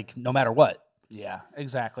 Yeah. Like no matter what. Yeah,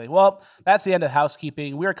 exactly. Well, that's the end of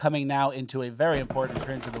housekeeping. We're coming now into a very important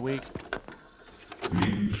cringe of the week.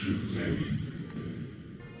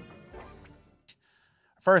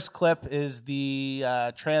 First clip is the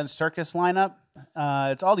trans circus lineup.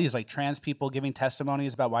 It's all these like trans people giving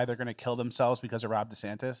testimonies about why they're going to kill themselves because of Ron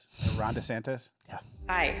DeSantis. Yeah.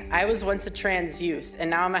 Hi, I was once a trans youth, and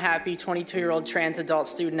now I'm a happy 22-year-old trans adult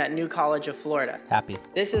student at New College of Florida. Happy.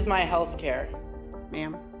 This is my health care.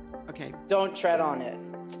 Ma'am? Okay. Don't tread on it.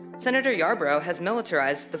 Senator Yarborough has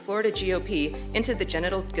militarized the Florida GOP into the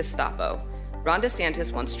genital Gestapo. Ron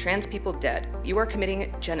DeSantis wants trans people dead. You are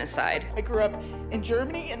committing genocide. I grew up in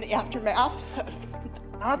Germany in the aftermath of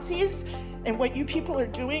Nazis, and what you people are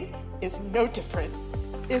doing is no different.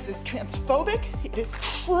 This is transphobic, it is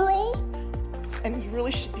cruel, and you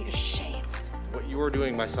really should be ashamed. What you are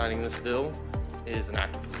doing by signing this bill is an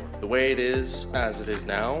act of war. The way it is, as it is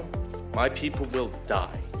now, my people will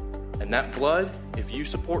die. And that blood, if you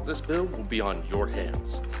support this bill, will be on your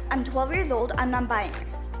hands. I'm 12 years old, I'm non-binary.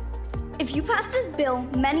 If you pass this bill,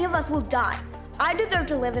 many of us will die. I deserve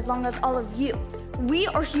to live as long as all of you. We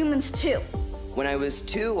are humans too. When I was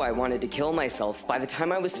 2, I wanted to kill myself. By the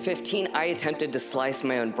time I was 15, I attempted to slice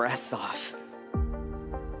my own breasts off.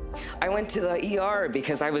 I went to the ER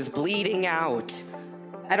because I was bleeding out.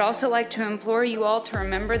 I'd also like to implore you all to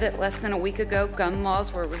remember that less than a week ago, gun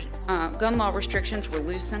law restrictions were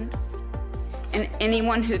loosened. And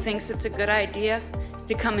anyone who thinks it's a good idea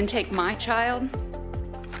to come and take my child,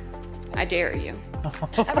 I dare you.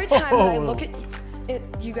 Every time that I look at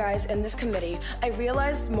you guys in this committee, I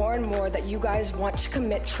realize more and more that you guys want to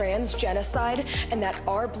commit trans genocide and that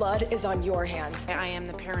our blood is on your hands. I am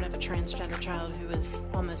the parent of a transgender child who is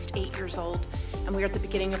almost 8 years old, and we are at the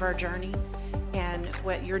beginning of our journey. And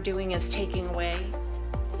what you're doing is taking away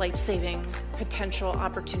life-saving potential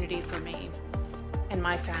opportunity for me and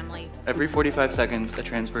my family. Every 45 seconds, a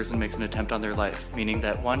trans person makes an attempt on their life, meaning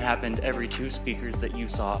that one happened every 2 speakers that you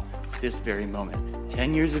saw this very moment.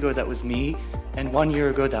 10 years ago, that was me, and 1 year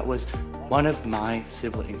ago, that was one of my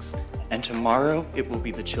siblings. And tomorrow, it will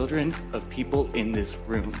be the children of people in this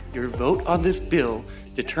room. Your vote on this bill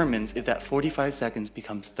determines if that 45 seconds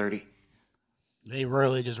becomes 30. They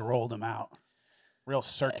really just rolled them out. Real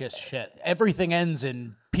circus shit. Everything ends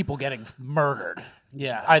in people getting murdered.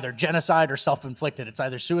 Yeah. Either genocide or self-inflicted. It's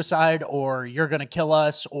either suicide or you're going to kill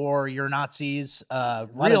us or you're Nazis.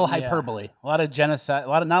 Real hyperbole. A lot of genocide.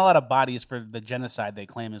 Not a lot of bodies for the genocide they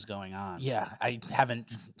claim is going on. Yeah, I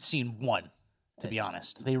haven't seen one, to be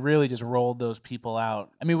honest. They really just rolled those people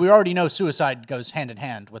out. I mean, we already know suicide goes hand in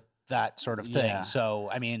hand with that sort of thing. Yeah. So,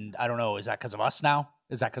 I mean, I don't know. Is that because of us now?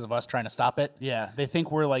 Is that because of us trying to stop it? Yeah, they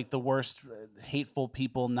think we're like the worst, hateful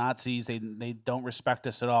people, Nazis. They don't respect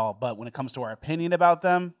us at all. But when it comes to our opinion about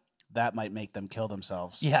them, that might make them kill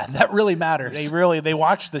themselves. Yeah, that really matters. They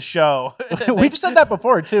watch the show. We've said that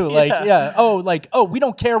before too. We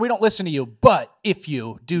don't care. We don't listen to you. But if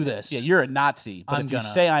you do this, yeah, you're a Nazi. But if you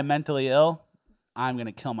say I'm mentally ill, I'm going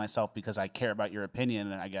to kill myself because I care about your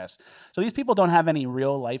opinion, I guess. So these people don't have any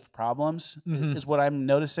real life problems, is what I'm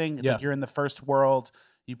noticing. It's like you're in the first world.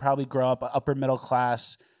 You probably grow up upper middle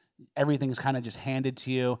class. Everything's kind of just handed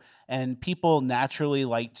to you. And people naturally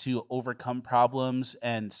like to overcome problems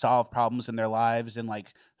and solve problems in their lives and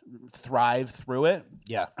like thrive through it.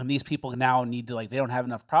 Yeah. And these people now need to they don't have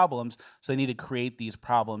enough problems, so they need to create these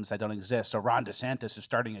problems that don't exist. So Ron DeSantis is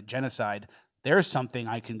starting a genocide. There's something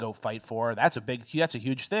I can go fight for. That's a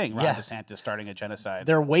huge thing. Ron DeSantis starting a genocide.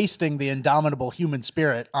 They're wasting the indomitable human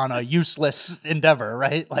spirit on a useless endeavor,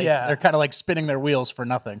 right? They're kind of like spinning their wheels for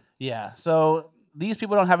nothing. Yeah. So these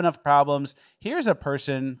people don't have enough problems. Here's a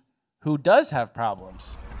person who does have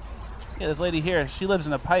problems. Yeah, this lady here, she lives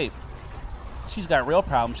in a pipe. She's got real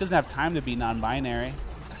problems. She doesn't have time to be non-binary.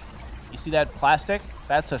 You see that plastic?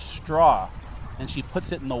 That's a straw. And she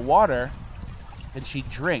puts it in the water and she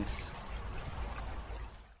drinks.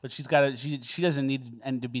 But she doesn't need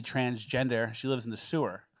to be transgender. She lives in the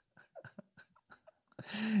sewer.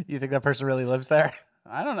 You think that person really lives there?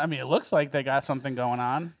 I mean, it looks like they got something going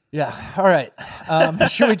on. Yeah. All right.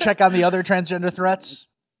 Should we check on the other transgender threats?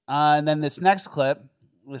 And then this next clip,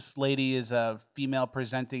 this lady is a female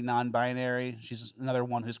presenting non-binary. She's another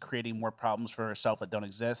one who's creating more problems for herself that don't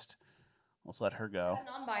exist. Let's let her go. As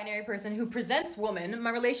a non-binary person who presents woman, my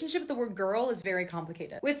relationship with the word girl is very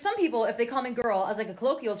complicated. With some people, if they call me girl as like a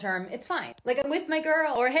colloquial term, it's fine. Like I'm with my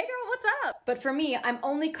girl or hey girl, what's up? But for me, I'm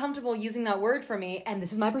only comfortable using that word for me, and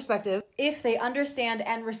this is my perspective, if they understand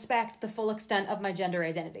and respect the full extent of my gender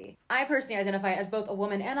identity. I personally identify as both a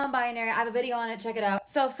woman and non-binary. I have a video on it, check it out.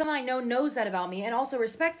 So if someone I know knows that about me and also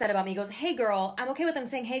respects that about me, goes, hey girl, I'm okay with them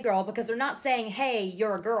saying hey girl because they're not saying hey,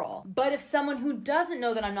 you're a girl. But if someone who doesn't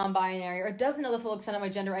know that I'm non-binary or doesn't know the full extent of my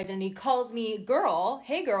gender identity calls me girl,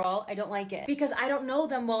 hey girl, I don't like it. Because I don't know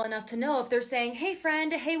them well enough to know if they're saying, hey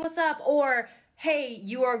friend, hey what's up, or hey,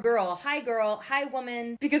 you are a girl, hi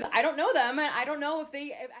woman, because I don't know them and I don't know if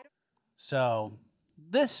they... So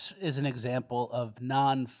this is an example of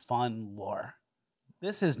non-fun lore.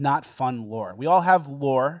 This is not fun lore. We all have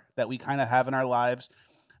lore that we kind of have in our lives.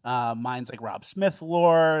 Mine's like Rob Smith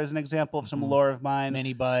lore is an example of some lore of mine.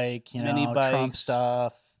 Mini bike, Mini bikes. Trump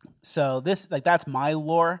stuff. So this, that's my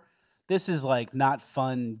lore. This is like not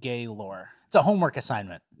fun gay lore. It's a homework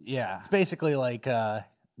assignment. Yeah. It's basically like,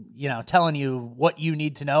 telling you what you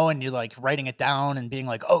need to know and you're like writing it down and being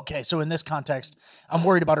like, okay, so in this context, I'm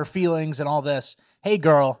worried about her feelings and all this. Hey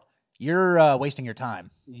girl, you're wasting your time.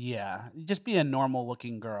 Yeah. Just be a normal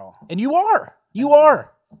looking girl. And you are. You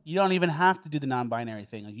are. You don't even have to do the non-binary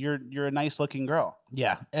thing. Like, you're a nice looking girl.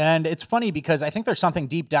 Yeah. And it's funny because I think there's something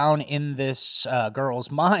deep down in this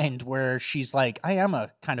girl's mind where she's like, I am a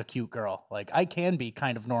kind of cute girl. Like, I can be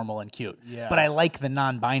kind of normal and cute. Yeah. But I like the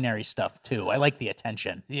non-binary stuff too. I like the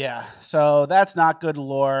attention. Yeah. So that's not good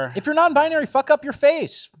lore. If you're non-binary, fuck up your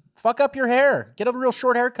face. Fuck up your hair. Get a real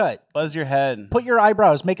short haircut. Buzz your head. Put your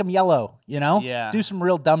eyebrows. Make them yellow, you know? Yeah. Do some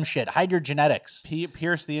real dumb shit. Hide your genetics.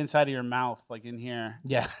 Pierce the inside of your mouth, like in here.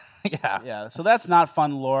 Yeah. Yeah. Yeah. So that's not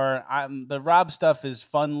fun lore. The Rob stuff is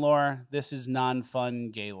fun lore. This is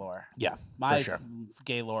non-fun gay lore. Yeah, My for sure.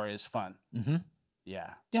 gay lore is fun. Mm-hmm.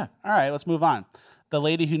 Yeah. Yeah. All right, let's move on. The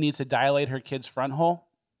lady who needs to dilate her kid's front hole.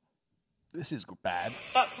 This is bad.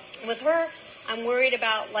 But with her, I'm worried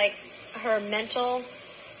about like her mental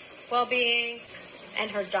well-being and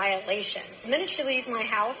her dilation. The minute she leaves my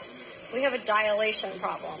house, we have a dilation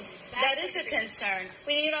problem. That is a concern.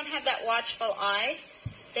 When you don't have that watchful eye,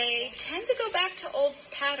 they tend to go back to old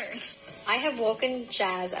patterns. I have woken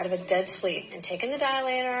Jazz out of a dead sleep and taken the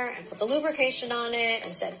dilator and put the lubrication on it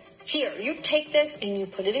and said, here, you take this and you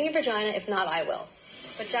put it in your vagina. If not, I will.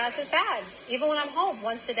 But Jazz is bad, even when I'm home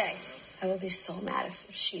once a day. I would be so mad if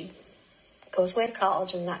she goes away to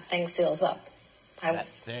college and that thing seals up. I would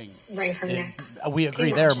wring her neck. We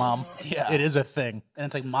agree there, Mom. Yeah. It is a thing. And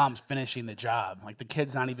it's like mom's finishing the job. Like the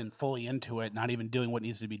kid's not even fully into it, not even doing what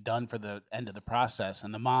needs to be done for the end of the process.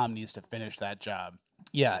 And the mom needs to finish that job.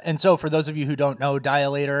 Yeah. And so for those of you who don't know,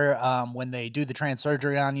 dilator, when they do the trans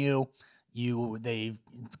surgery on you, they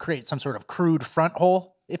create some sort of crude front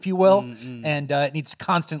hole, if you will. And it needs to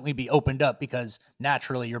constantly be opened up because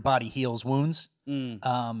naturally your body heals wounds.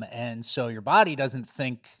 And so your body doesn't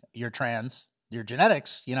think you're trans. Your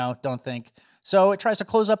genetics, don't think. So it tries to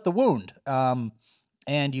close up the wound.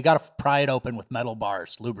 And you got to pry it open with metal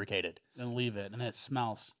bars, lubricated. And leave it. And it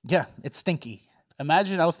smells. Yeah, it's stinky.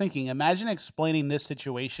 Imagine explaining this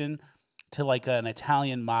situation to like an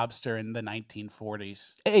Italian mobster in the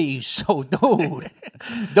 1940s. Hey, so dude,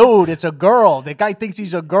 it's a girl. The guy thinks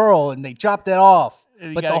he's a girl and they chopped it off.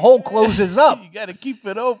 But the hole closes up. You got to keep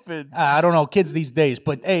it open. I don't know kids these days,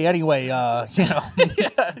 but hey, anyway, you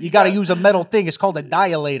got to use a metal thing. It's called a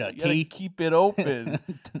dilator. You got to keep it open.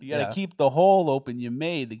 You got to keep the hole open you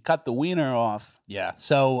made. They cut the wiener off. Yeah.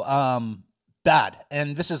 So, bad.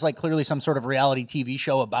 And this is like clearly some sort of reality TV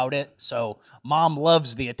show about it. So mom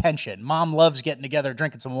loves the attention. Mom loves getting together,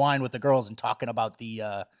 drinking some wine with the girls and talking about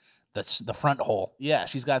the front hole. Yeah,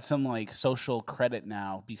 she's got some like social credit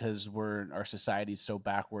now because our society's so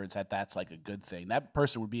backwards that's like a good thing. That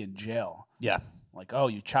person would be in jail. Yeah. Like, oh,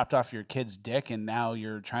 you chopped off your kid's dick and now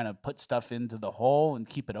you're trying to put stuff into the hole and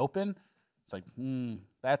keep it open. It's like,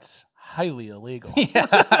 that's highly illegal. Yeah,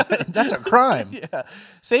 that's a crime. Yeah.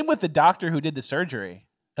 Same with the doctor who did the surgery.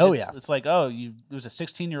 It's like, it was a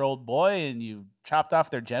 16-year-old boy and you chopped off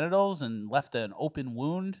their genitals and left an open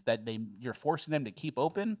wound that you're forcing them to keep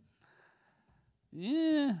open.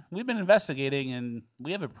 Yeah, we've been investigating and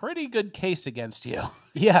we have a pretty good case against you.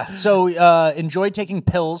 Yeah. So enjoy taking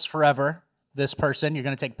pills forever. This person, you're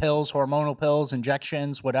going to take pills, hormonal pills,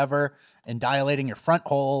 injections, whatever, and dilating your front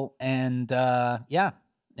hole. And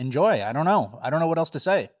enjoy. I don't know what else to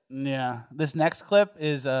say. Yeah. This next clip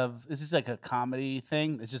this is like a comedy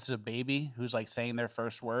thing. It's just a baby who's like saying their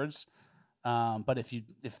first words. But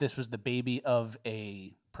if this was the baby of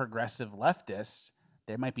a progressive leftist,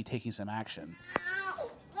 they might be taking some action.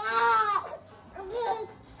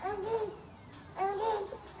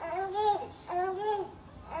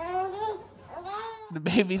 The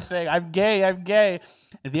baby's saying, I'm gay, I'm gay.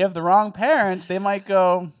 If you have the wrong parents, they might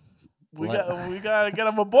go, we gotta get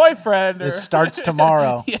him a boyfriend. It starts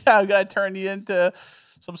tomorrow. Yeah, we gotta turn you into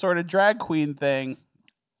some sort of drag queen thing.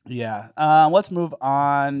 Yeah. Let's move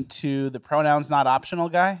on to the pronouns not optional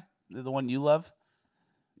guy. The one you love.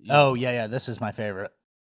 Oh, yeah. This is my favorite.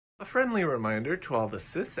 A friendly reminder to all the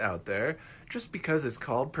cis out there, just because it's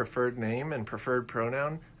called preferred name and preferred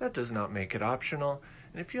pronoun, that does not make it optional.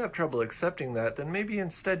 And if you have trouble accepting that, then maybe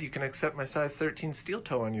instead you can accept my size 13 steel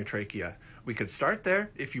toe on your trachea. We could start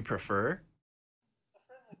there, if you prefer.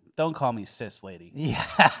 Don't call me cis, lady.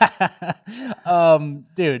 Yeah.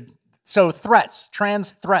 Dude, so threats,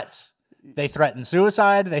 trans threats. They threaten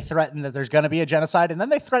suicide, they threaten that there's going to be a genocide, and then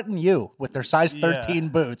they threaten you with their size 13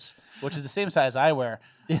 boots. Which is the same size I wear.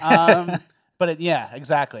 But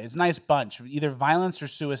exactly. It's a nice bunch. Either violence or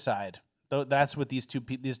suicide. That's what these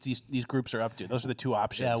groups are up to. Those are the two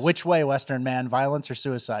options. Yeah, which way, Western man, violence or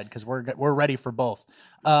suicide? Because we're ready for both.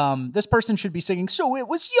 This person should be singing, so it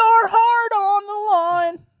was your heart on the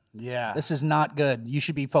line. Yeah. This is not good. You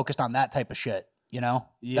should be focused on that type of shit, Yeah,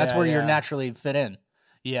 that's where you're naturally fit in.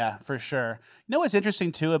 Yeah, for sure. You know what's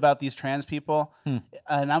interesting too about these trans people? And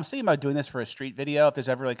I'm thinking about doing this for a street video if there's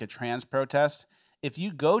ever like a trans protest. If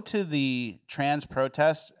you go to the trans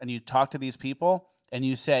protest and you talk to these people and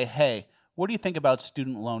you say, hey, what do you think about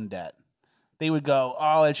student loan debt? They would go,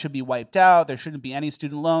 oh, it should be wiped out. There shouldn't be any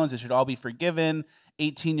student loans. It should all be forgiven.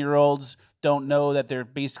 18-year-olds don't know that they're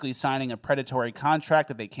basically signing a predatory contract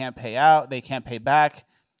that they can't pay out. They can't pay back.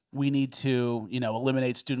 We need to,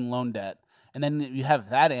 eliminate student loan debt. And then you have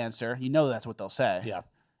that answer. You know that's what they'll say. Yeah.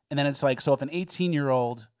 And then it's like, so if an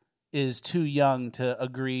 18-year-old is too young to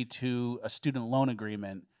agree to a student loan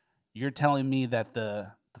agreement, you're telling me that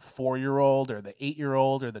the 4-year-old or the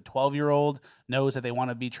 8-year-old or the 12-year-old knows that they want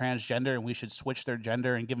to be transgender and we should switch their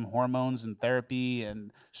gender and give them hormones and therapy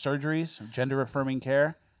and surgeries, gender-affirming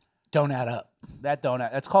care? Don't add up.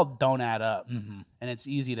 That's called don't add up. And it's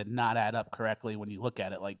easy to not add up correctly when you look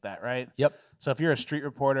at it like that, right? Yep. So if you're a street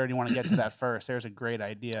reporter and you want to get to that first, there's a great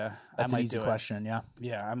idea. That's an easy question, yeah.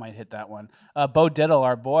 Yeah, I might hit that one. Bo Dittle,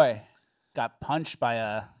 our boy, got punched by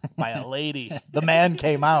a lady. The man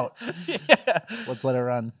came out. Yeah. Let's let it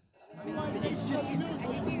run.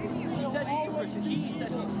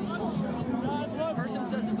 Person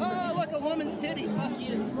says, oh, look, a woman's titty. Fuck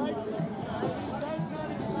you.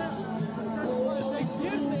 Just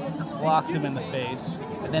clocked him in the face.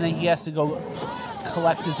 And then he has to go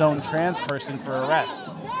collect his own trans person for arrest.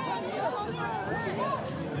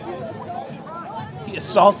 He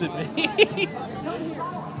assaulted me.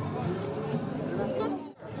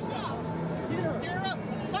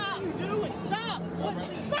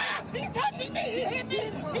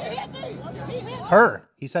 Her.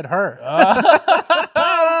 He said her.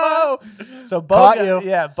 So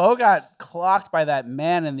Bo got clocked by that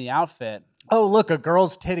man in the outfit. Oh, look, a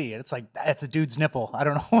girl's titty. It's like, that's a dude's nipple. I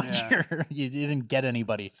don't know what you didn't get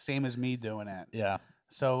anybody. Same as me doing it. Yeah.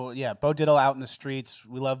 So, yeah, Bo Dittle out in the streets.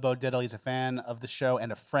 We love Bo Dittle. He's a fan of the show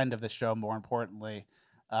and a friend of the show, more importantly.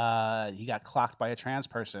 He got clocked by a trans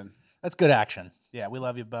person. That's good action. Yeah, we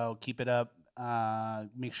love you, Bo. Keep it up.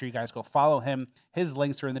 Make sure you guys go follow him. His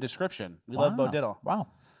links are in the description. We love Bo Dittle. Wow.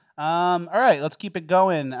 All right, let's keep it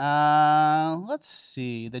going. Let's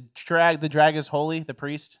see. The drag is holy, the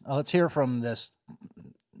priest. Let's hear from this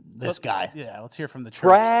guy. Yeah, let's hear from the church.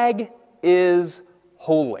 Drag is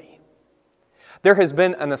holy. There has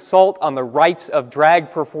been an assault on the rights of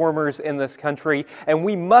drag performers in this country, and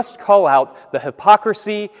we must call out the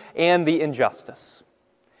hypocrisy and the injustice.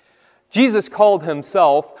 Jesus called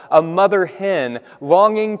himself a mother hen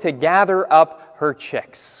longing to gather up her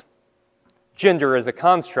chicks. Gender is a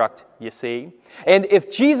construct, you see. And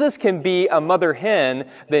if Jesus can be a mother hen,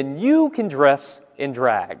 then you can dress in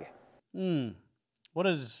drag. What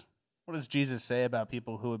does Jesus say about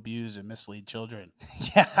people who abuse and mislead children?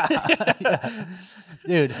 Yeah.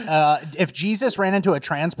 Dude, if Jesus ran into a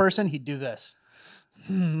trans person, he'd do this.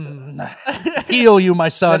 Heal you, my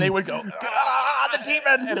son. And they would go, the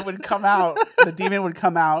demon. And it would come out. The demon would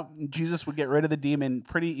come out. And Jesus would get rid of the demon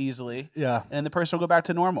pretty easily. Yeah. And the person would go back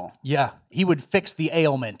to normal. Yeah. He would fix the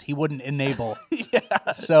ailment. He wouldn't enable.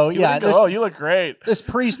 Yeah. So, yeah. Oh, you look great. This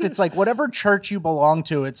priest, it's like whatever church you belong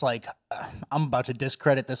to, it's like, I'm about to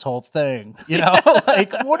discredit this whole thing. You know?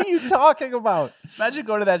 Like, what are you talking about? Imagine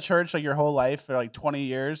going to that church like your whole life for like 20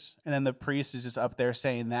 years. And then the priest is just up there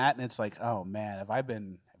saying that. And it's like, oh, man, have I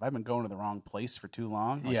been going to the wrong place for too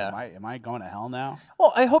long? Like, yeah. Am I going to hell now?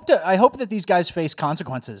 Well, I hope that these guys face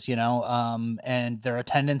consequences, and their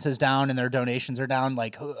attendance is down and their donations are down.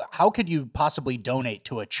 Like, how could you possibly donate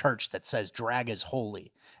to a church that says drag is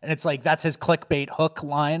holy? And it's like, that's his clickbait hook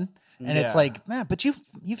line. And it's like, man, but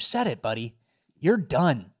you've said it, buddy. You're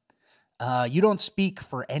done. You don't speak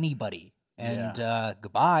for anybody. And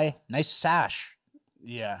goodbye. Nice sash.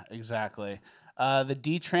 Yeah, exactly. The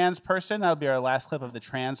D-trans person, that would be our last clip of the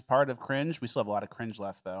trans part of cringe. We still have a lot of cringe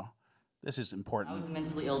left, though. This is important. I was a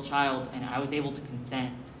mentally ill child, and I was able to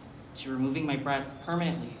consent to removing my breast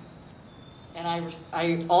permanently. And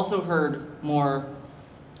I also heard more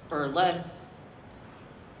or less.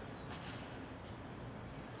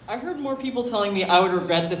 I heard more people telling me I would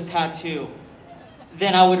regret this tattoo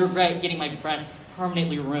than I would regret getting my breast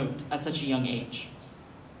permanently removed at such a young age.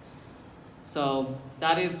 So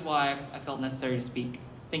that is why I felt necessary to speak.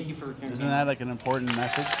 Thank you for hearing. Isn't that like an important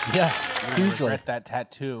message? Yeah, hugely. Regret that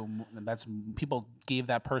tattoo. People gave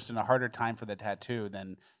that person a harder time for the tattoo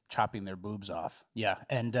than chopping their boobs off. Yeah,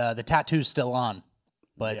 and the tattoo's still on.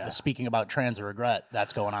 But speaking about trans regret,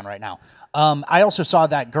 that's going on right now. I also saw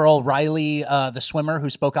that girl, Riley, the swimmer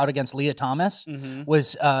who spoke out against Leah Thomas,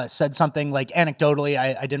 said something like anecdotally,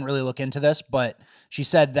 I didn't really look into this, but she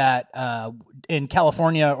said that in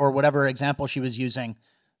California or whatever example she was using,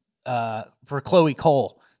 for Chloe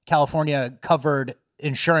Cole, California covered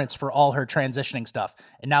insurance for all her transitioning stuff.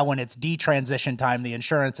 And now when it's detransition time, the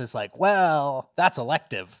insurance is like, well, that's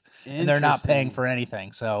elective. And they're not paying for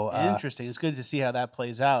anything. So interesting. It's good to see how that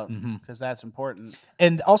plays out because that's important.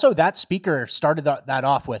 And also that speaker started that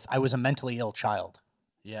off with, I was a mentally ill child.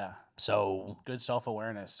 Yeah. So good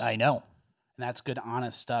self-awareness. I know. And that's good,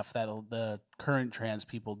 honest stuff that the current trans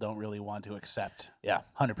people don't really want to accept. Yeah,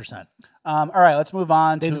 100%. All right, let's move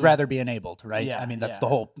on. They'd rather be enabled, right? Yeah, I mean, that's the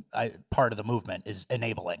whole part of the movement is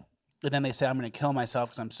enabling. And then they say, I'm going to kill myself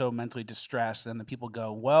because I'm so mentally distressed. And the people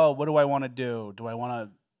go, well, what do I want to do? Do I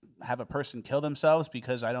want to have a person kill themselves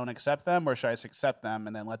because I don't accept them? Or should I accept them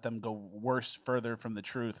and then let them go worse, further from the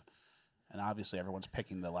truth? And obviously everyone's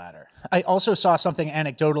picking the latter. I also saw something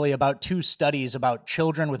anecdotally about 2 studies about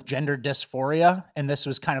children with gender dysphoria. And this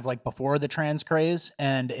was kind of like before the trans craze.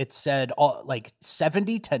 And it said like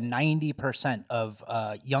 70 to 90% of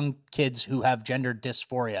young kids who have gender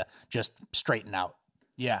dysphoria just straighten out.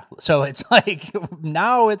 Yeah. So it's like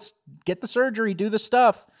now it's get the surgery, do the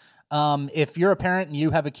stuff. If you're a parent and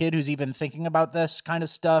you have a kid who's even thinking about this kind of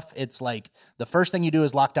stuff, it's like the first thing you do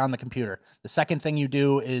is lock down the computer. The second thing you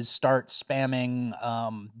do is start spamming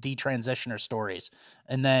detransitioner stories.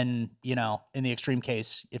 And then, you know, in the extreme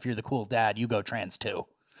case, if you're the cool dad, you go trans too.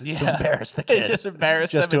 Yeah. To embarrass the kid. Just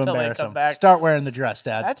embarrass them until they come back. Start wearing the dress,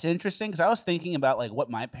 Dad. That's interesting because I was thinking about like what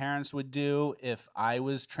my parents would do if I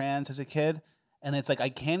was trans as a kid. And it's like I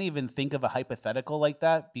can't even think of a hypothetical like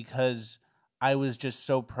that because I was just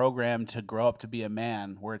so programmed to grow up to be a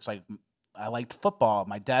man where it's like I liked football.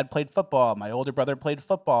 My dad played football. My older brother played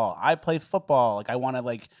football. I play football. Like I want to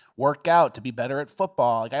like work out to be better at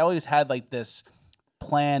football. Like I always had like this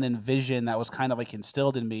plan and vision that was kind of like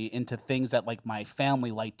instilled in me into things that like my family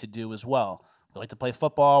liked to do as well. We like to play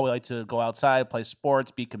football. We like to go outside, play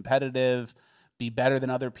sports, be competitive, be better than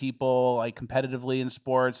other people, like competitively in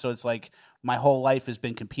sports. So it's like my whole life has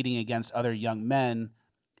been competing against other young men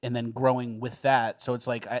and then growing with that. So it's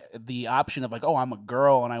like the option of like, oh, I'm a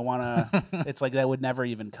girl and I want to, it's like that would never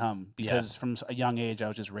even come because from a young age, I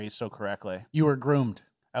was just raised so correctly. You were groomed.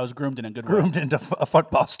 I was groomed in a good way. Groomed into a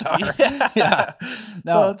football star. Yeah.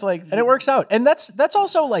 No, so it's like, and it works out. And that's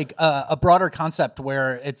also like a broader concept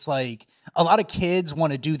where it's like a lot of kids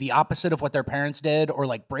want to do the opposite of what their parents did or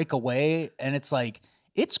like break away. And it's like,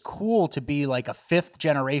 it's cool to be like a 5th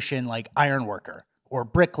generation, like iron worker or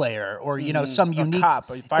bricklayer or, you know, some unique cop,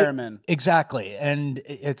 a fireman. Exactly. And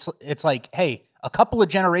it's like, hey, a couple of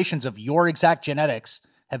generations of your exact genetics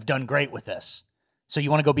have done great with this. So you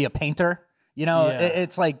want to go be a painter? You know,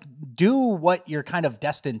 it's like, do what you're kind of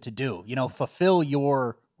destined to do, you know, fulfill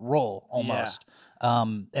your role almost.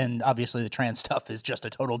 And obviously the trans stuff is just a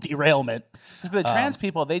total derailment. For the trans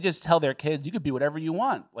people, they just tell their kids, you could be whatever you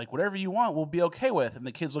want. Like, whatever you want, we'll be okay with. And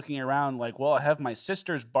the kid's looking around like, well, I have my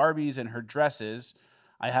sister's Barbies and her dresses.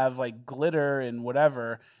 I have, like, glitter and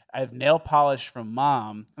whatever. I have nail polish from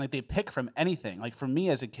mom. Like, they pick from anything. Like, for me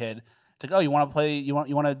as a kid, it's like, oh, you want to play, you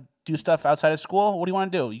want to do stuff outside of school? What do you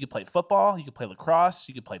want to do? You could play football. You could play lacrosse.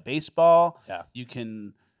 You could play baseball. Yeah. You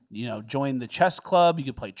can, you know, join the chess club. You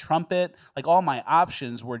could play trumpet. Like, all my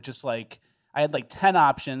options were just like, I had like 10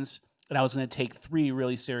 options and I was going to take 3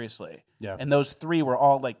 really seriously. Yeah. And those 3 were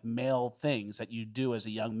all like male things that you do as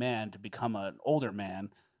a young man to become an older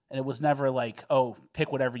man. And it was never like, oh,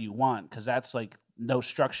 pick whatever you want, because that's like no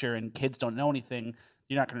structure and kids don't know anything.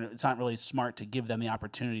 You're not going to, it's not really smart to give them the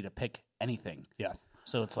opportunity to pick anything. Yeah.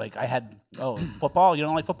 So it's like I had, oh, football, you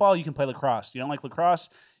don't like football? You can play lacrosse. You don't like lacrosse?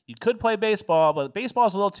 You could play baseball, but baseball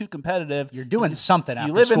is a little too competitive. You're doing something after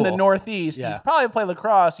You live school. in the Northeast. Yeah. You could probably play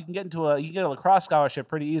lacrosse. You can get a lacrosse scholarship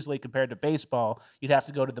pretty easily compared to baseball. You'd have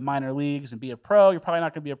to go to the minor leagues and be a pro. You're probably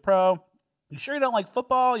not going to be a pro. You sure you don't like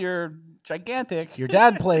football? You're gigantic. Your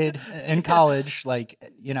dad played in college, like,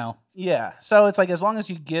 you know. Yeah. So it's like as long as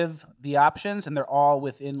you give the options and they're all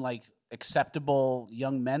within like acceptable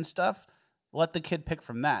young men stuff, let the kid pick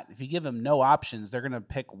from that. If you give them no options, they're going to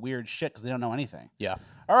pick weird shit because they don't know anything. Yeah.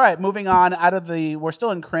 All right, moving on we're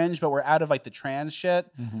still in cringe, but we're out of like the trans shit.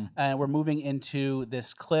 And we're moving into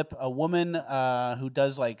this clip, a woman who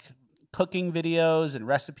does like cooking videos and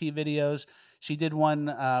recipe videos. She did one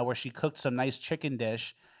where she cooked some nice chicken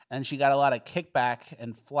dish, and she got a lot of kickback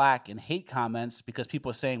and flack and hate comments because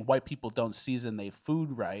people are saying white people don't season their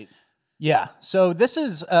food right. Yeah. So this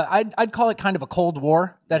is, I'd call it kind of a Cold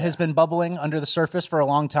War that has been bubbling under the surface for a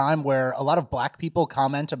long time, where a lot of black people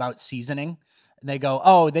comment about seasoning. And they go,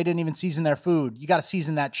 oh, they didn't even season their food. You got to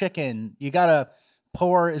season that chicken. You got to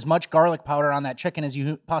pour as much garlic powder on that chicken as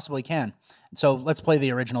you possibly can. So let's play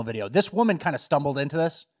the original video. This woman kind of stumbled into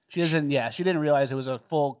this. She didn't realize it was a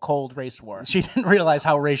full cold race war. She didn't realize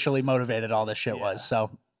how racially motivated all this shit was.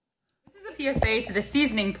 So This is a PSA to the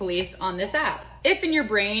seasoning police on this app. If in your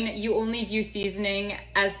brain you only view seasoning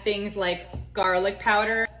as things like garlic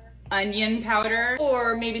powder, onion powder,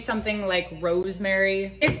 or maybe something like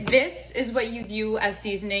rosemary, if this is what you view as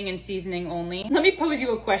seasoning and seasoning only, let me pose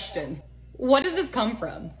you a question. What does this come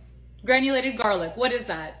from? Granulated garlic, what is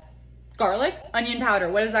that? Garlic? Onion powder,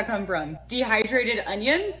 what does that come from? Dehydrated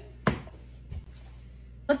onion?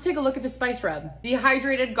 Let's take a look at the spice rub.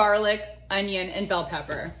 Dehydrated garlic, onion, and bell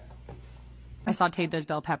pepper. I sauteed those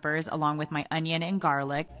bell peppers along with my onion and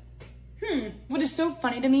garlic. What is so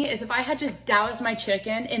funny to me is if I had just doused my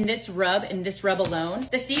chicken in this rub alone,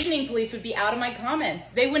 the seasoning police would be out of my comments.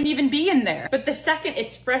 They wouldn't even be in there. But the second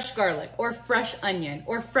it's fresh garlic or fresh onion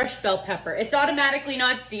or fresh bell pepper, it's automatically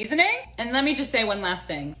not seasoning. And let me just say one last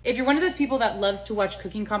thing. If you're one of those people that loves to watch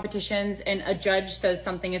cooking competitions and a judge says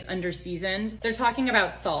something is under-seasoned, they're talking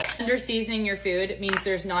about salt. Under-seasoning your food means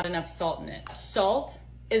there's not enough salt in it. Salt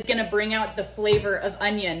is gonna bring out the flavor of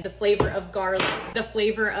onion, the flavor of garlic, the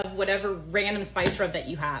flavor of whatever random spice rub that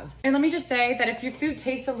you have. And let me just say that if your food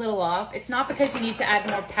tastes a little off, it's not because you need to add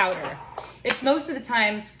more powder. It's most of the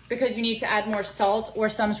time because you need to add more salt or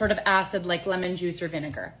some sort of acid like lemon juice or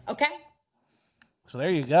vinegar, okay? So there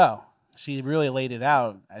you go. She really laid it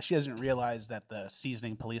out. She doesn't realize that the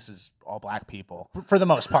seasoning police is all black people. for the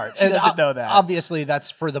most part. She doesn't know that. Obviously,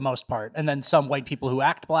 that's for the most part. And then some white people who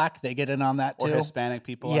act black, they get in on that too. Or Hispanic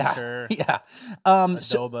people, yeah. I'm sure. Yeah.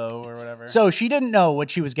 Adobo or whatever. So she didn't know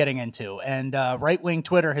what she was getting into. And right-wing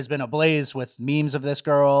Twitter has been ablaze with memes of this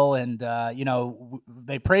girl. And,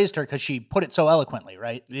 they praised her because she put it so eloquently,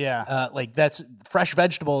 right? Yeah. That's fresh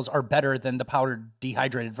vegetables are better than the powdered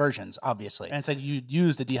dehydrated versions, obviously. And it's like you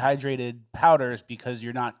use the dehydrated powders because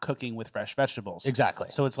you're not cooking with fresh vegetables. Exactly.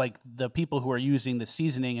 So it's like the people who are using the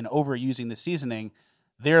seasoning and overusing the seasoning,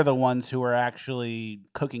 they're the ones who are actually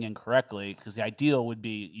cooking incorrectly, because the ideal would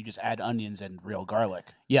be you just add onions and real garlic.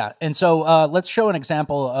 Yeah. And so let's show an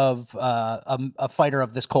example of a fighter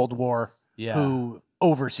of this Cold War who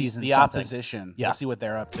overseasons the something. Opposition. Yeah. Let's see what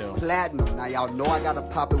they're up to. Platinum. Now y'all know I gotta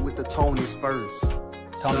pop it with the Tonys first.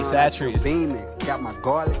 Tony Satcheries. Satcheries. Got my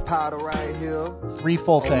garlic powder right here. 3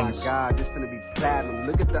 full things. Oh my God, this gonna be platinum.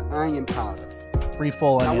 Look at the onion powder. 3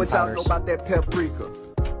 full now onion what y'all powders. know about that paprika?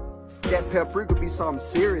 That paprika be something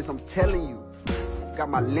serious, I'm telling you. Got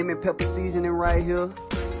my lemon pepper seasoning right here.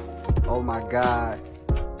 Oh my God,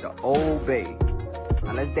 the Old Bay.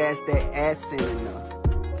 Now let's dash that accent in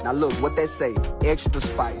there. Now look, what they say, extra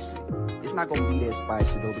spicy. It's not gonna be that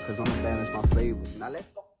spicy though, because I'm gonna balance my flavors. Now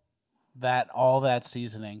let's go. All that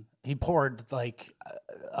seasoning. He poured like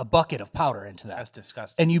a bucket of powder into that. That's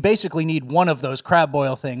disgusting. And you basically need one of those crab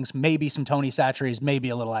boil things, maybe some Tony Satcheries, maybe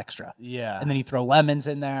a little extra. Yeah. And then you throw lemons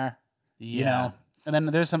in there. Yeah. You know? And then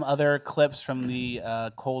there's some other clips from the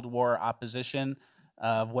Cold War opposition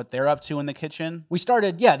of what they're up to in the kitchen. We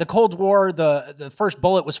started, the Cold War, the first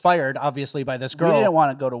bullet was fired, obviously, by this girl. We didn't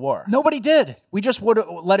want to go to war. Nobody did. We just would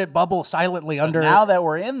let it bubble silently under. Now that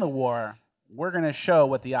we're in the war, we're going to show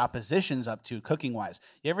what the opposition's up to cooking-wise.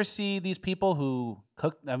 You ever see these people who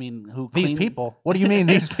cook, who clean? These people? What do you mean,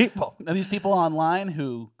 these people? Are these people online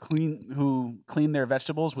who clean their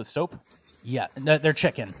vegetables with soap? Yeah, they're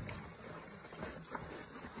chicken.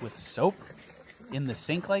 With soap? In the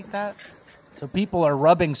sink like that? So people are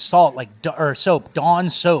rubbing salt, or soap, Dawn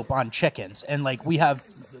soap on chickens. And, we have...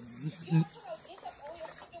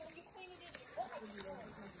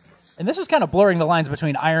 And this is kind of blurring the lines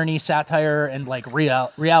between irony, satire, and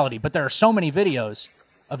reality. But there are so many videos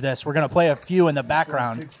of this. We're going to play a few in the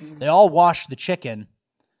background. They all wash the chicken.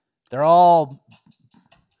 They're all...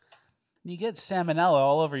 You get salmonella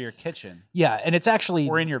all over your kitchen. Yeah, and it's actually...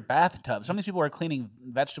 Or in your bathtub. Some of these people are cleaning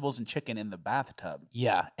vegetables and chicken in the bathtub.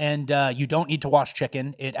 Yeah, and you don't need to wash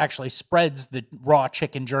chicken. It actually spreads the raw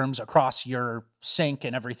chicken germs across your sink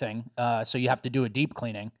and everything. So you have to do a deep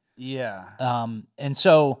cleaning. Yeah. And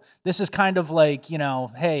so this is kind of like,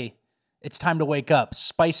 hey, it's time to wake up.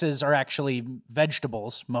 Spices are actually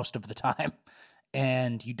vegetables most of the time,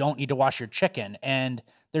 and you don't need to wash your chicken. And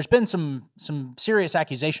there's been some serious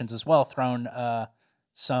accusations as well thrown,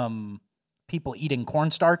 some people eating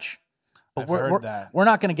cornstarch. But I've heard that. We're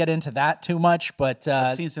not going to get into that too much, but...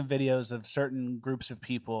 I've seen some videos of certain groups of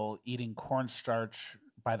people eating cornstarch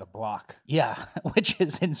by the block. Yeah, which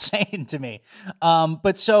is insane to me.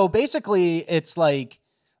 But so basically it's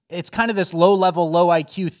kind of this low level, low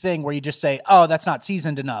IQ thing where you just say, oh, that's not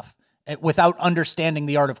seasoned enough, without understanding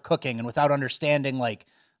the art of cooking and without understanding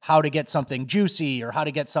how to get something juicy or how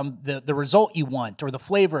to get the result you want or the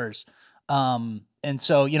flavors. And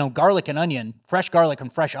so, you know, garlic and onion, fresh garlic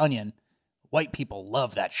and fresh onion, white people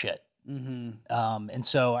love that shit. And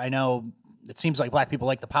so I know it seems like black people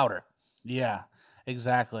like the powder. Yeah,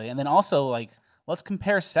 exactly. And then also, like, let's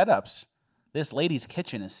compare setups. This lady's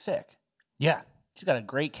kitchen is sick. Yeah. She's got a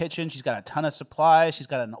great kitchen. She's got a ton of supplies. She's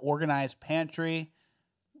got an organized pantry.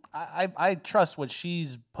 I trust what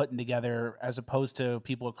she's putting together as opposed to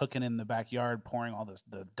people cooking in the backyard, pouring all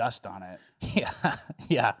the dust on it. Yeah.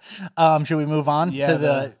 Yeah. Should we move on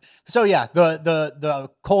to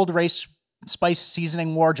the cold race spice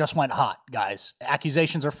seasoning war just went hot, guys.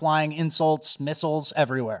 Accusations are flying, insults, missiles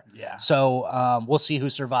everywhere. Yeah. So we'll see who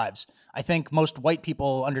survives. I think most white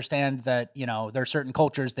people understand that, you know, there are certain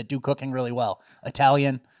cultures that do cooking really well.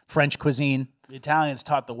 Italian, French cuisine. The Italians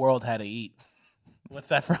taught the world how to eat. What's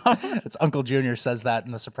that from? It's Uncle Junior says that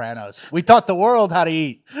in The Sopranos. We taught the world how to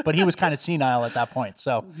eat, but he was kind of senile at that point.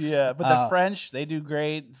 So yeah, but the French, they do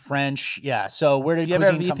great. French, yeah. So where did you ever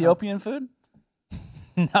have Ethiopian food?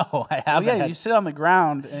 No, I haven't. Well, yeah, you sit on the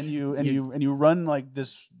ground and you run like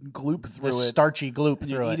this gloop through this starchy gloop and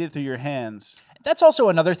through you it. eat it through your hands. That's also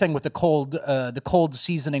another thing with the cold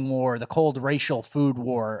seasoning war, the cold racial food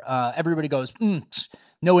war. Everybody goes,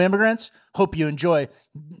 no immigrants. Hope you enjoy.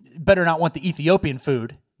 Better not want the Ethiopian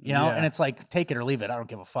food, you know. Yeah. And it's like, take it or leave it. I don't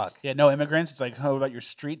give a fuck. Yeah, no immigrants. It's like, how about your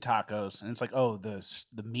street tacos? And it's like, oh,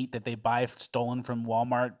 the meat that they buy stolen from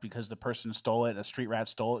Walmart because the person stole it, a street rat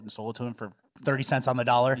stole it and sold it to him for 30 cents on the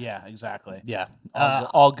dollar. Yeah, exactly. Yeah,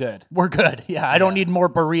 all good. We're good. Yeah, I don't need more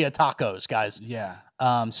burrito tacos, guys. Yeah.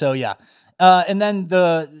 So yeah, and then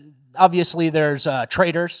obviously there's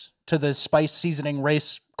traitors to the spice seasoning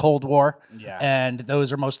race Cold War. Yeah. And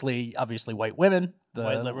those are mostly obviously white women.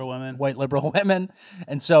 White liberal women.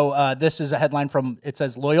 And so this is a headline from, it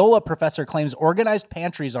says, Loyola professor claims organized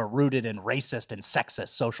pantries are rooted in racist and sexist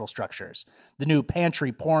social structures. The new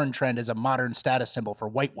pantry porn trend is a modern status symbol for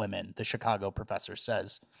white women, the Chicago professor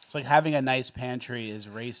says. It's like having a nice pantry is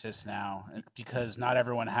racist now because not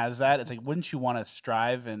everyone has that. It's like, wouldn't you want to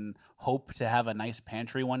strive and hope to have a nice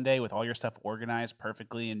pantry one day with all your stuff organized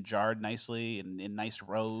perfectly and jarred nicely and in nice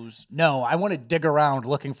rows? No, I want to dig around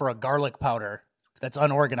looking for a garlic powder that's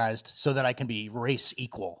unorganized so that I can be race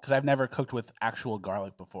equal. Because I've never cooked with actual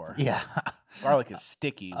garlic before. Yeah. Garlic is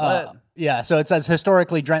sticky. Yeah, so it says,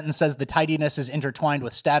 historically, Drenton says the tidiness is intertwined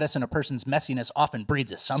with status, and a person's messiness often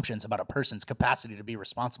breeds assumptions about a person's capacity to be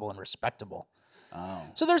responsible and respectable. Oh.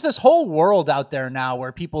 So there's this whole world out there now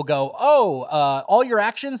where people go, all your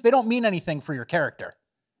actions, they don't mean anything for your character.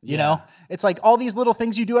 You know? It's like all these little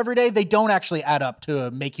things you do every day, they don't actually add up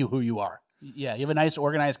to make you who you are. Yeah, you have a nice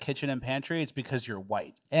organized kitchen and pantry, it's because you're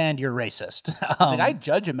white. And you're racist. Like, I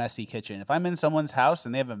judge a messy kitchen. If I'm in someone's house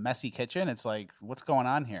and they have a messy kitchen, it's like, what's going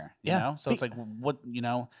on here? You know? So it's like, what, you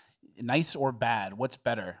know, nice or bad? What's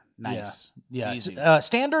better? Nice. Yeah. It's easy.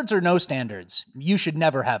 Standards or no standards? You should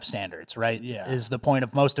never have standards, right? Yeah. Is the point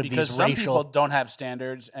of most of these racial... Because some people don't have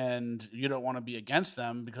standards and you don't want to be against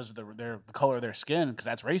them because of the color of their skin, because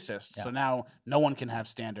that's racist. Yeah. So now no one can have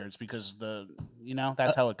standards because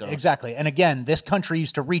that's how it goes. Exactly. And again, this country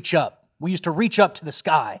used to reach up. We used to reach up to the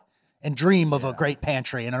sky and dream of a great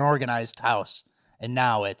pantry and an organized house. And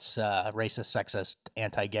now it's racist, sexist,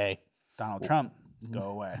 anti-gay. Donald Trump. Go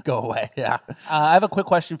away. Go away, yeah. I have a quick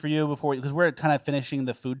question for you because we're kind of finishing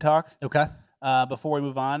the food talk. Okay. Before we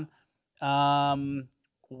move on, how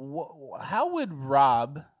would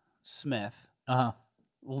Rob Smith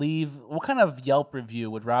leave? What kind of Yelp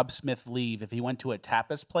review would Rob Smith leave if he went to a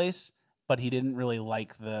tapas place, but he didn't really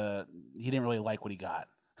like what he got?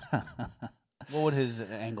 What would his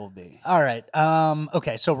angle be? All right.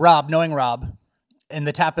 Okay. So Rob, knowing Rob, in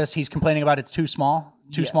the tapas, he's complaining about it's too small.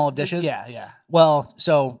 Too small of dishes? Yeah. Well,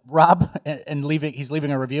 so Rob, he's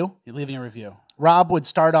leaving a review? He's leaving a review. Rob would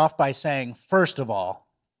start off by saying, first of all,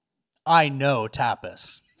 I know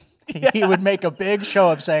tapas. He would make a big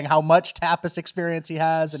show of saying how much tapas experience he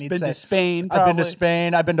has. And he'd say, Spain, I've been to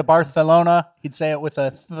Spain. I've been to Barcelona. He'd say it with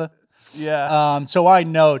a th. Yeah. So I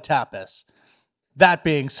know tapas. That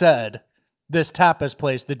being said, this tapas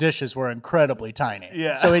place, the dishes were incredibly tiny.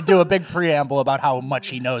 Yeah. So he'd do a big preamble about how much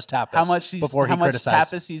he knows tapas. How much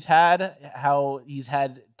tapas he's had, how he's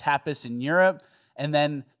had tapas in Europe, and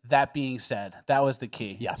then that being said, that was the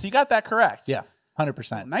key. Yeah. So you got that correct. Yeah.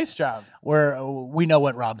 100%. Nice job. We know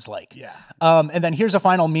what Rob's like. Yeah. And then here's a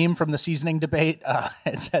final meme from the seasoning debate.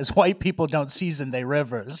 It says, white people don't season, they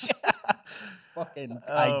rivers.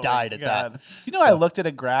 I died at that. I looked at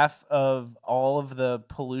a graph of all of the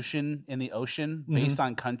pollution in the ocean based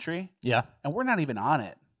on country. Yeah. And we're not even on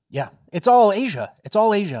it. Yeah. It's all Asia.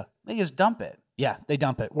 They just dump it. Yeah, they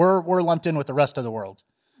dump it. We're lumped in with the rest of the world.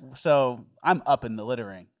 So I'm up in the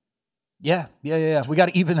littering. Yeah. We got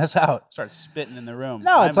to even this out. Start spitting in the room.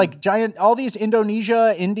 No, it's like giant. All these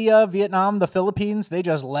Indonesia, India, Vietnam, the Philippines, they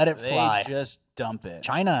just let it fly. They just dump it.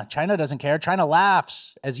 China doesn't care. China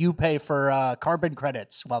laughs as you pay for carbon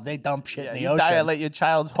credits while they dump shit in the ocean. Dilate your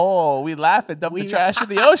child's hole. We laugh and dump the trash in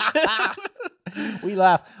the ocean. We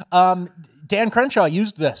laugh. Dan Crenshaw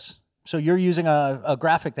used this. So you're using a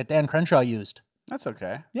graphic that Dan Crenshaw used. That's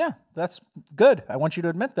okay. Yeah, that's good. I want you to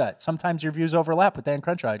admit that. Sometimes your views overlap with Dan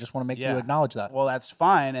Crenshaw. I just want to make you acknowledge that. Well, that's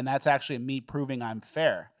fine, and that's actually me proving I'm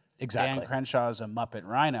fair. Exactly. Dan Crenshaw is a Muppet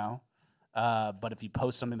Rhino, but if you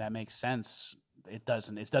post something that makes sense, it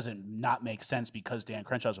doesn't not make sense because Dan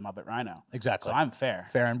Crenshaw is a Muppet Rhino. Exactly. So I'm fair.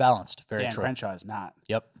 Fair and balanced. Very Dan true. Crenshaw is not.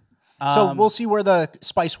 Yep. So we'll see where the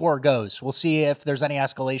spice war goes. We'll see if there's any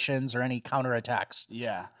escalations or any counterattacks.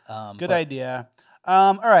 Yeah. Good idea.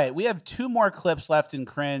 All right, we have 2 more clips left in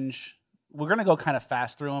cringe. We're going to go kind of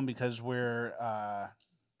fast through them because we're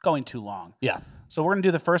going too long. Yeah. So we're going to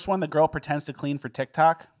do the first one. The girl pretends to clean for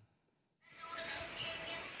TikTok.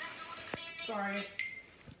 Sorry.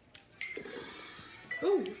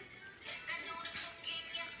 Ooh.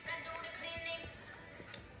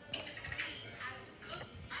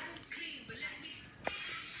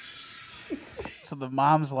 So the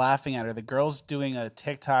mom's laughing at her. The girl's doing a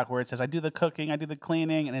TikTok where it says, I do the cooking, I do the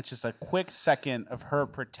cleaning, and it's just a quick second of her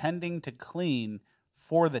pretending to clean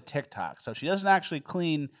for the TikTok. So she doesn't actually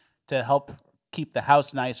clean to help keep the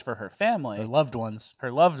house nice for her family. Her loved ones.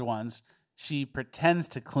 Her loved ones. She pretends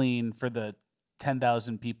to clean for the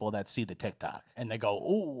 10,000 people that see the TikTok. And they go,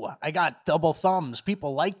 ooh, I got double thumbs.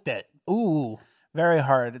 People liked it. Ooh. Very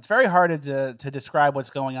hard. It's very hard to describe what's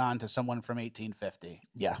going on to someone from 1850.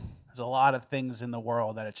 Yeah. There's a lot of things in the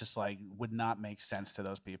world that it just like would not make sense to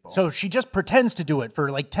those people. So she just pretends to do it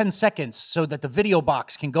for like 10 seconds so that the video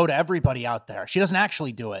box can go to everybody out there. She doesn't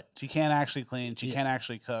actually do it. She can't actually clean. She can't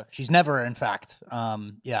actually cook. She's never, in fact.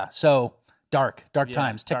 Yeah. So dark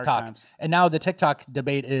times, TikTok. Dark times. And now the TikTok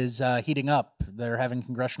debate is heating up. They're having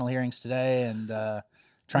congressional hearings today and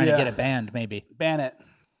trying to get it banned, maybe. Ban it.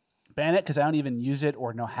 Ban it because I don't even use it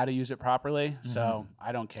or know how to use it properly. So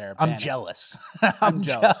I don't care. I'm jealous. I'm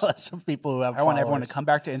jealous of people who have I want everyone to come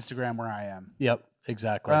back to Instagram where I am. Yep,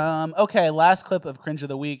 exactly. Okay, last clip of Cringe of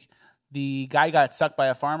the Week. The guy got sucked by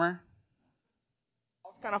a farmer.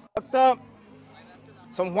 It's kind of fucked up.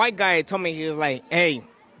 Some white guy told me, he was like, hey,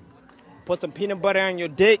 put some peanut butter on your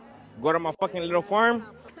dick, go to my fucking little farm.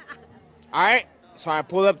 All right, so I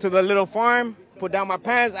pulled up to the little farm, put down my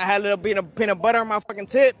pants, I had a little bit of peanut butter on my fucking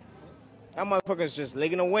tip. That motherfucker's just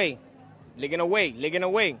licking away. I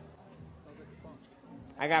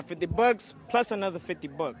got $50 plus another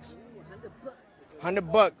 $50.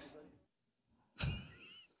 $100.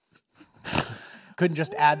 Couldn't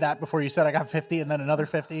just add that before you said I got 50 and then another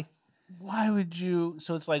 50? Why would you?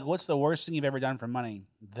 So it's like, what's the worst thing you've ever done for money?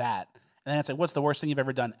 That. And then it's like, what's the worst thing you've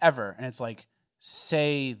ever done ever? And it's like,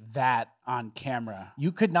 say that on camera.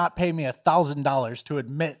 You could not pay me $1,000 to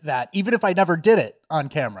admit that, even if I never did it on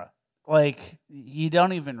camera. Like, you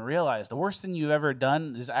don't even realize the worst thing you've ever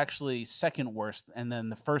done is actually second worst, and then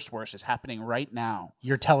the first worst is happening right now.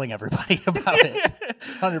 You're telling everybody about it.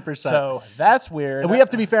 100%. So that's weird. And we have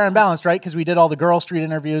to be fair and balanced, right? Because we did all the Girl Street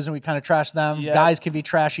interviews and we kind of trashed them. Yep. Guys can be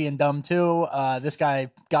trashy and dumb too. This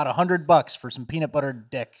guy got $100 for some peanut butter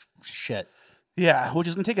dick shit. Yeah, which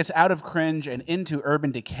is going to take us out of cringe and into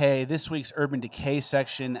Urban Decay. This week's Urban Decay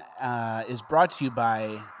section is brought to you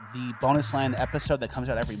by the Bonus Land episode that comes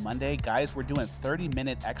out every Monday. Guys, we're doing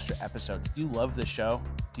 30-minute extra episodes. Do you love the show?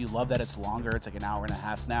 Do you love that it's longer? It's like an hour and a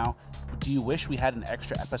half now. Do you wish we had an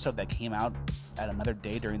extra episode that came out at another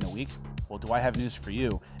day during the week? Well, do I have news for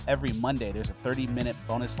you? Every Monday, there's a 30-minute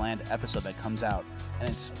Bonus Land episode that comes out, and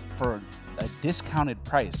it's for a discounted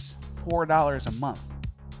price, $4 a month.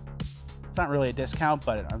 It's not really a discount,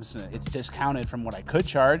 but it's discounted from what I could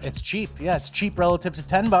charge. It's cheap. Yeah, it's cheap relative to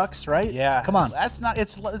 $10, right? Yeah. Come on. That's not.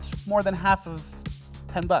 It's more than half of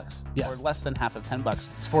 $10. Yeah. Or less than half of $10.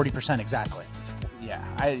 It's 40% exactly.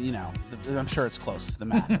 I'm sure it's close to the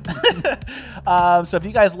math. So if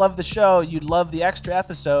you guys love the show, you'd love the extra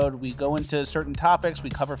episode. We go into certain topics. We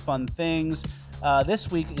cover fun things. This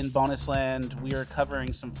week in Bonus Land, we are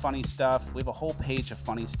covering some funny stuff. We have a whole page of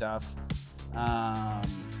funny stuff.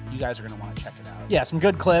 You guys are going to want to check it out. Yeah, some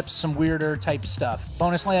good clips, some weirder type stuff.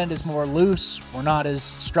 Bonus Land is more loose. We're not as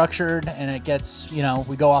structured, and it gets,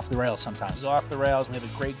 we go off the rails sometimes. We go off the rails. We have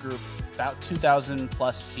a great group, about 2,000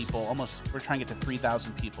 plus people. We're trying to get to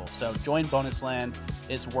 3,000 people. So join Bonus Land.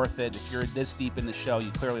 It's worth it. If you're this deep in the show,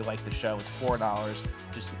 you clearly like the show. It's $4.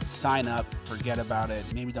 Just sign up. Forget about it.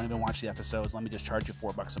 Maybe don't even watch the episodes. Let me just charge you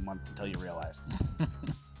 $4 a month until you realize.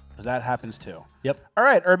 because that happens too. Yep. All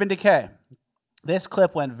right, Urban Decay. This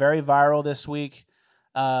clip went very viral this week.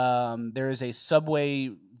 There is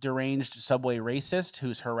a deranged subway racist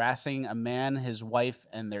who's harassing a man, his wife,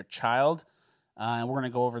 and their child. And we're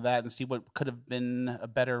going to go over that and see what could have been a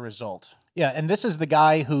better result. Yeah, and this is the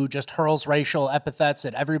guy who just hurls racial epithets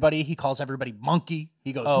at everybody. He calls everybody monkey.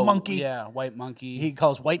 He goes, monkey. Yeah, white monkey. He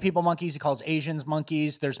calls white people monkeys. He calls Asians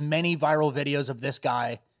monkeys. There's many viral videos of this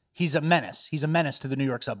guy. He's a menace. He's a menace to the New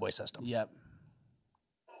York subway system. Yep.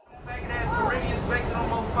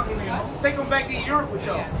 Take them back to Europe with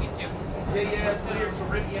y'all. Yeah, me too. Gay ass here,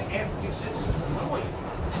 Caribbean, African shit.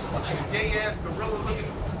 Fucking gay ass gorilla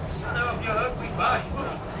looking. Shut up, your ugly body.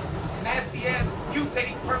 Nasty ass,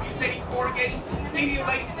 mutating, permutating, corrugating,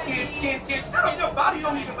 mediolating skin. Shut up, your body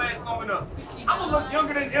don't even last long enough. I'm gonna look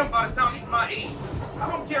younger than him by the time he's my age. I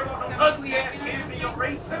don't care about them ugly ass kids in your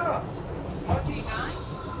race. Shut up.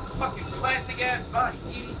 Fucking plastic ass body.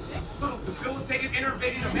 Little debilitated,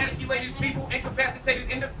 enervated, emasculated, feeble, incapacitated,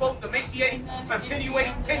 indisposed, emaciating,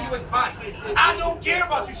 attenuating, tenuous body. I don't care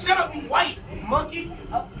about you. Shut up, you white monkey.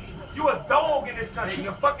 You a dog in this country.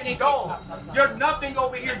 You're a fucking dog. You're nothing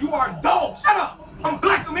over here. You are a dog. Shut up. I'm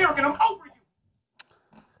Black American. I'm over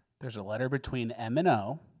you. There's a letter between M and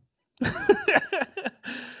O.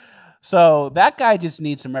 So that guy just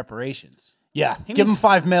needs some reparations. Yeah, give him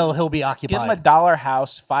 $5 million, he'll be occupied. Give him a dollar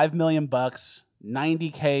house, $5 million,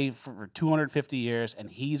 $90K for 250 years, and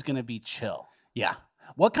he's gonna be chill. Yeah.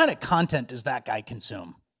 What kind of content does that guy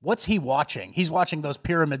consume? What's he watching? He's watching those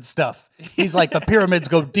pyramid stuff. He's like, the pyramids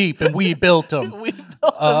go deep, and we built them. We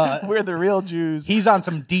built them. We're the real Jews. He's on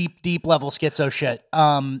some deep level schizo shit.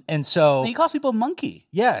 And so he calls people monkey.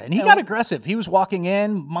 Yeah, and he got aggressive. He was walking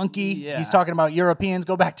in, monkey. Yeah. He's talking about Europeans.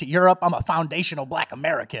 Go back to Europe. I'm a foundational Black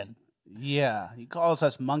American. Yeah, he calls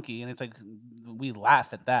us monkey, and it's like we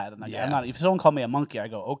laugh at that. I'm like, I'm not. If someone called me a monkey, I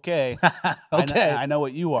go, okay, okay, I know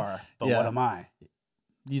what you are, but what am I?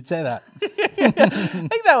 You'd say that. I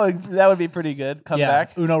think that would be pretty good. Come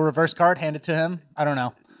back. Uno reverse card, hand it to him. I don't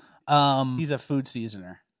know. He's a food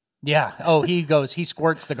seasoner. Yeah. Oh, he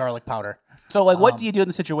squirts the garlic powder. So, like, what do you do in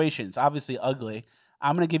the situations? Obviously, ugly.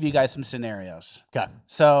 I'm going to give you guys some scenarios. Okay.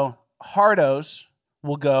 So, hardos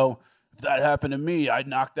will go, if that happened to me, I'd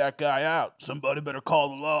knock that guy out. Somebody better call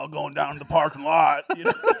the law going down to the parking lot. You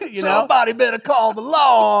know? Somebody better call the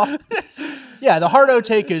law. Yeah, the hardo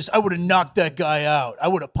take is, I would have knocked that guy out. I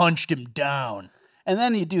would have punched him down. And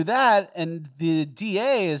then you do that, and the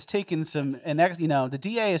DA is taking the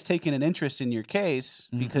DA is taking an interest in your case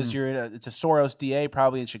because it's a Soros DA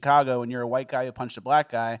probably in Chicago, and you're a white guy who punched a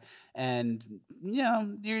black guy, and you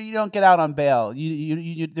don't get out on bail.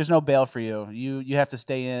 There's no bail for you. You have to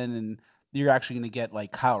stay in, and you're actually going to get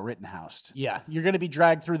like Kyle Rittenhouse. Yeah, you're going to be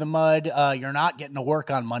dragged through the mud. You're not getting to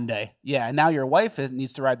work on Monday. Yeah, and now your wife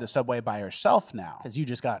needs to ride the subway by herself now because you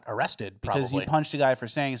just got arrested. Because you punched a guy for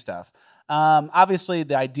saying stuff. Obviously,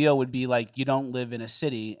 the ideal would be like you don't live in a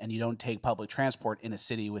city and you don't take public transport in a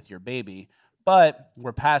city with your baby. But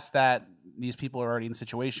we're past that. These people are already in the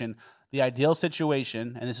situation. The ideal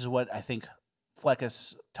situation, and this is what I think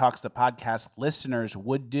FLECCAS Talks the Podcast listeners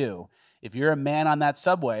would do. If you're a man on that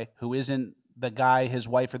subway who isn't the guy, his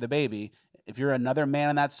wife, or the baby, if you're another man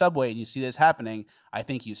on that subway and you see this happening, I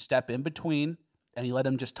think you step in between and you let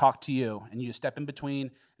him just talk to you. And you just step in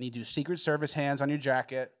between and you do Secret Service hands on your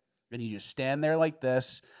jacket. And you just stand there like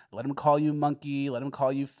this. Let him call you monkey. Let him call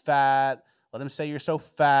you fat. Let him say you're so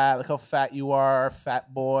fat. Look how fat you are,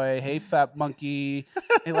 fat boy. Hey, fat monkey.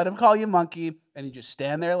 And let him call you monkey. And you just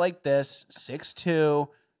stand there like this, 6'2",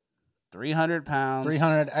 300 pounds.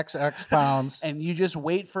 300 XX pounds. And you just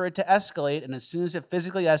wait for it to escalate. And as soon as it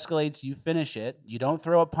physically escalates, you finish it. You don't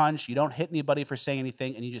throw a punch. You don't hit anybody for saying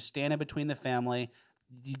anything. And you just stand in between the family.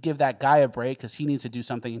 You give that guy a break because he needs to do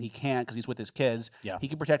something and he can't because he's with his kids. Yeah. He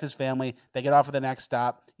can protect his family. They get off at the next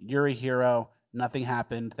stop. You're a hero. Nothing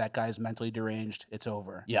happened. That guy's mentally deranged. It's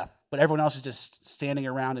over. Yeah. But everyone else is just standing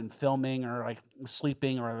around and filming or like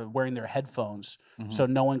sleeping or wearing their headphones. So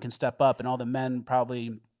no one can step up. And all the men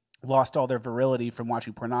probably lost all their virility from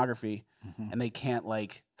watching pornography. And they can't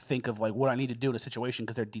like think of like what I need to do in a situation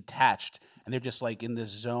because they're detached and they're just like in this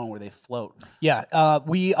zone where they float. Yeah.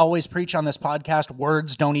 We always preach on this podcast,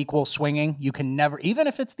 words don't equal swinging. You can never, even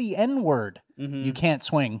if it's the N word, you can't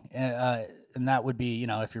swing. And that would be,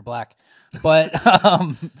 if you're black. But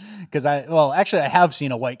because I have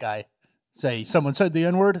seen a white guy Say someone said the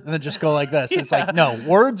N-word, and then just go like this. It's like, no,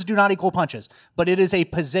 words do not equal punches, but it is a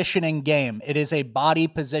positioning game. It is a body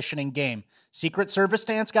positioning game. Secret Service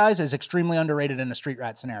stance, guys, is extremely underrated in a street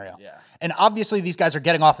rat scenario. Yeah. And obviously these guys are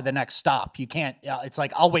getting off at the next stop. You can't, it's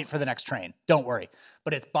like, I'll wait for the next train. Don't worry.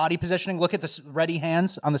 But it's body positioning. Look at the ready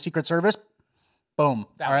hands on the Secret Service. Boom.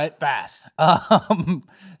 That all was right. fast.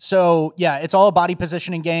 So yeah, it's all a body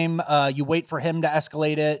positioning game. You wait for him to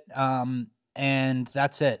escalate it. And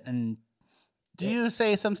that's it. And do you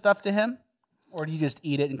say some stuff to him, or do you just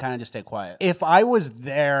eat it and kind of just stay quiet? if I was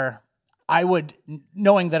there, I would,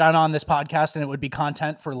 knowing that I'm on this podcast and it would be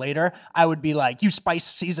content for later, I would be like, you spice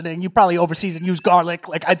seasoning, you probably over season, use garlic.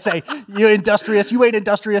 Like I'd say, you industrious, you ain't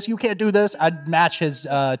industrious, you can't do this. I'd match his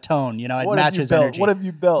tone, you know, I'd match his energy. What have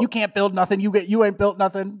you built? You can't build nothing. You ain't built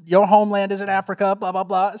nothing. Your homeland is in Africa, blah, blah,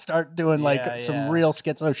 blah. Start doing some real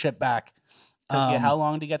schizo shit back. Took you how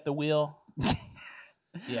long to get the wheel?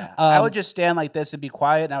 Yeah. I would just stand like this and be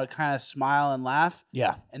quiet, and I would kind of smile and laugh.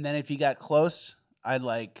 Yeah. And then if you got close, I'd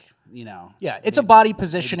like, you know. Yeah, it's a body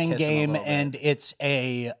positioning kiss him a game, little bit. and it's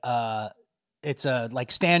a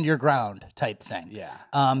like stand your ground type thing. Yeah.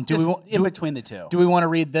 Do we in between the two? Do we want to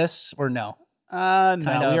read this or no? No,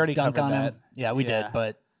 Kinda we already dunk covered on that. him? Yeah, we did,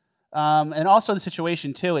 but and also the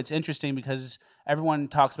situation too. It's interesting because everyone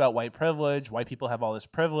talks about white privilege. White people have all this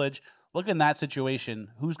privilege. Look in that situation.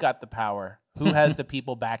 Who's got the power? Who has the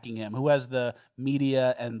people backing him? Who has the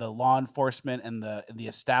media and the law enforcement and the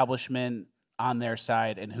establishment on their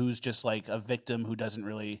side? And who's just like a victim who doesn't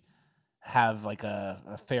really have like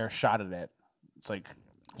a fair shot at it? It's like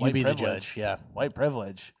you be the judge. Yeah, white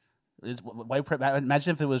privilege.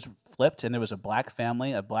 Imagine if it was flipped and there was a black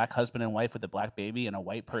family, a black husband and wife with a black baby, and a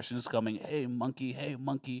white person is coming, hey, monkey, hey,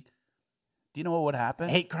 monkey. Do you know what would happen?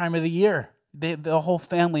 Hate crime of the year. The whole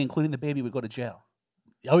family, including the baby, would go to jail.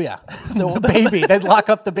 Oh, yeah. The baby. They'd lock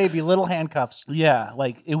up the baby, little handcuffs. Yeah.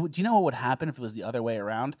 Like, do you know what would happen if it was the other way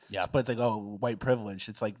around? Yeah. But it's like, oh, white privilege.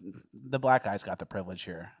 It's like the black guy's got the privilege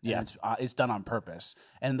here. Yeah. And it's done on purpose.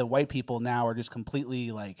 And the white people now are just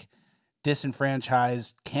completely like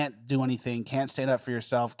disenfranchised, can't do anything, can't stand up for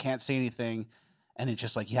yourself, can't say anything. And it's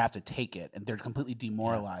just like you have to take it, and they're completely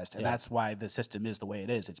demoralized, and that's why the system is the way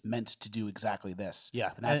it is. It's meant to do exactly this.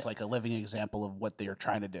 Yeah, and that's like a living example of what they are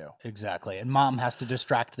trying to do. Exactly, and mom has to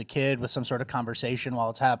distract the kid with some sort of conversation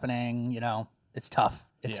while it's happening. You know, it's tough.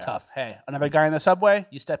 It's tough. Hey, another guy in the subway,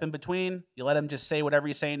 you step in between, you let him just say whatever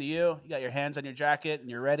he's saying to you. You got your hands on your jacket,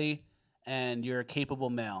 and you're ready, and you're a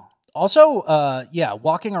capable male. Also,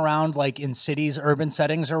 walking around like in cities, urban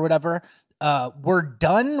settings or whatever, we're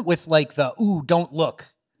done with like the, ooh, don't look.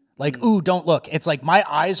 Like, ooh, don't look. It's like my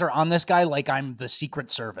eyes are on this guy like I'm the Secret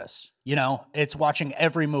Service. You know, it's watching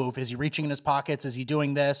every move. Is he reaching in his pockets? Is he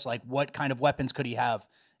doing this? Like, what kind of weapons could he have?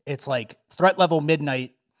 It's like threat level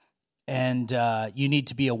midnight, and you need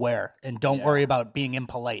to be aware. And don't worry about being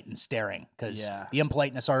impolite and staring, because the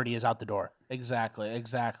impoliteness already is out the door. Exactly,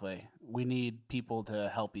 exactly. We need people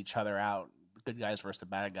to help each other out. The good guys versus the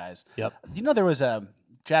bad guys. Yep. You know, there was a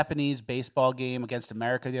Japanese baseball game against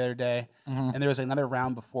America the other day, and there was another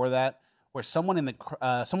round before that where someone in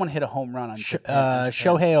the someone hit a home run on Shohei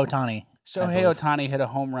Ohtani. Shohei Ohtani hit a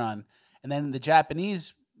home run, and then the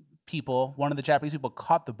Japanese people, one of the Japanese people,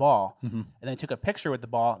 caught the ball, and they took a picture with the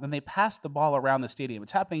ball. Then they passed the ball around the stadium.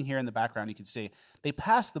 It's happening here in the background. You can see they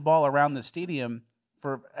passed the ball around the stadium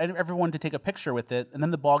for everyone to take a picture with it, and then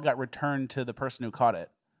the ball got returned to the person who caught it.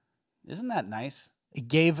 Isn't that nice? It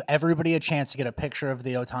gave everybody a chance to get a picture of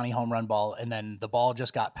the Ohtani home run ball, and then the ball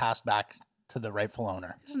just got passed back to the rightful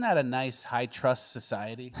owner. Isn't that a nice high-trust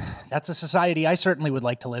society? That's a society I certainly would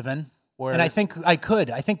like to live in. And I think I could.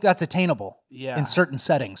 I think that's attainable in certain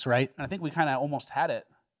settings, right? And I think we kind of almost had it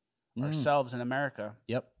ourselves in America.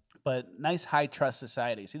 Yep. But nice high-trust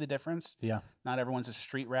society. See the difference? Yeah. Not everyone's a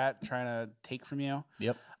street rat trying to take from you.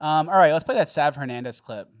 Yep. All right, let's play that Sav Hernandez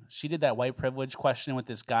clip. She did that white privilege question with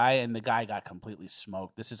this guy, and the guy got completely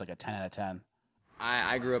smoked. This is like a 10 out of 10.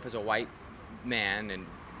 I grew up as a white man, and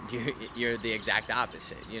you're the exact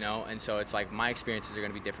opposite, you know? And so it's like my experiences are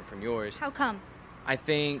going to be different from yours. How come? I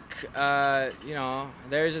think, you know,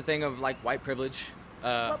 there's a thing of like white privilege.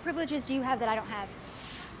 What privileges do you have that I don't have?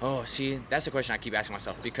 Oh, see, that's the question I keep asking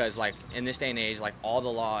myself, because like in this day and age, like all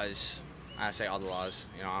the laws, I say all the laws,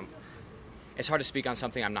 you know, it's hard to speak on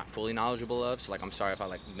something I'm not fully knowledgeable of. So like, I'm sorry if I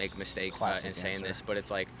like make a mistake in saying this, but it's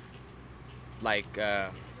like,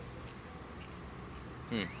 Don't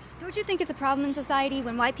you think it's a problem in society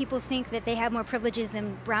when white people think that they have more privileges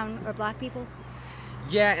than brown or black people?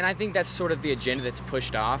 Yeah, and I think that's sort of the agenda that's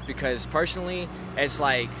pushed off, because personally, it's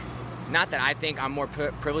like not that I think I'm more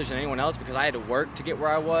privileged than anyone else, because I had to work to get where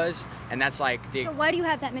I was, and that's like the... So why do you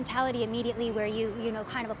have that mentality immediately where you know,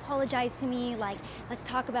 kind of apologize to me, like, let's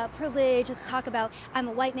talk about privilege, let's talk about I'm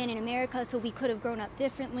a white man in America, so we could have grown up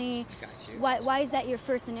differently. Got you. Why is that your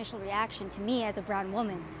first initial reaction to me as a brown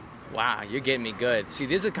woman? Wow, you're getting me good. See,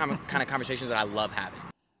 these are the kind of conversations that I love having.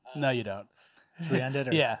 No, you don't. Should we end it?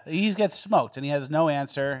 Or? Yeah, he gets smoked, and he has no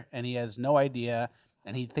answer, and he has no idea,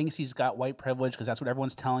 and he thinks he's got white privilege because that's what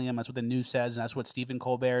everyone's telling him. That's what the news says, and that's what Stephen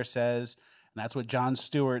Colbert says, and that's what Jon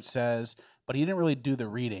Stewart says. But he didn't really do the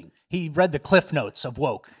reading. He read the cliff notes of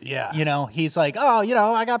woke. Yeah. You know, he's like, oh, you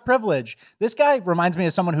know, I got privilege. This guy reminds me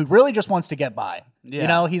of someone who really just wants to get by. Yeah. You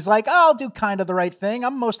know, he's like, oh, I'll do kind of the right thing.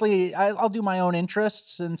 I'll do my own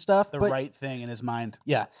interests and stuff. The but right thing in his mind.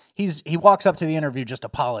 Yeah. He walks up to the interview just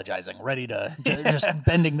apologizing, ready to just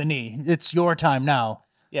bending the knee. It's your time now.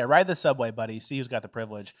 Yeah, ride the subway, buddy. See who's got the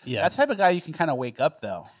privilege. Yeah. That's the type of guy you can kind of wake up,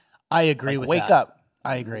 though. I agree with wake that. up.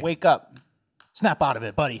 I agree. Wake up. Snap out of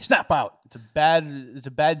it, buddy. Snap out. It's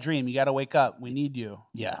a bad dream. You got to wake up. We need you.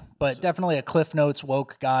 Yeah, but definitely a Cliff Notes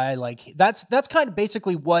woke guy. Like that's kind of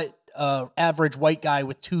basically what average white guy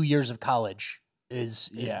with 2 years of college is.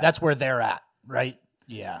 Yeah. That's where they're at, right?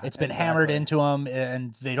 Yeah, It's been hammered into them,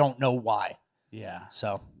 and they don't know why. Yeah.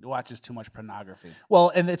 So he watches too much pornography.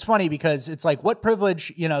 Well, and it's funny because it's like, what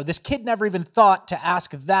privilege, you know, this kid never even thought to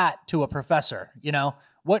ask that to a professor, you know,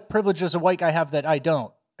 what privilege does a white guy have that I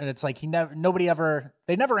don't? And it's like, they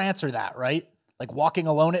never answer that, right? Like walking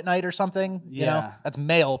alone at night or something, you know, that's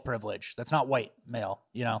male privilege. That's not white male,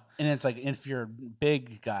 you know? And it's like, if you're a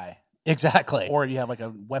big guy. Exactly. Or you have like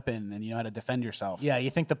a weapon and you know how to defend yourself. Yeah. You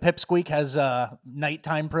think the pipsqueak has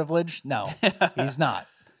nighttime privilege? No, he's not.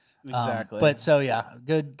 Exactly. But so, yeah,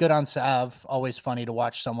 good on Sav. Always funny to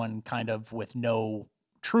watch someone kind of with no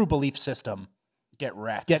true belief system get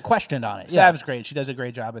wrecked, get questioned on it. Sav's great. She does a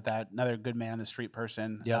great job at that. Another good man on the street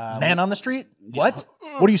person. Yeah. Man on the street? What?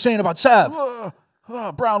 What are you saying about Sav?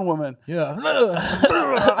 Brown woman. Yeah.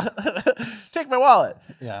 Take my wallet.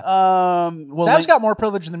 Yeah. Well, Sav's got more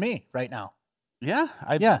privilege than me right now. Yeah.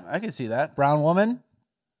 I can see that. Brown woman.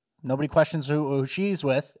 Nobody questions who she's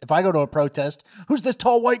with. If I go to a protest, who's this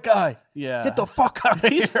tall white guy? Yeah. Get the fuck out of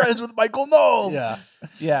here. He's friends with Michael Knowles. Yeah.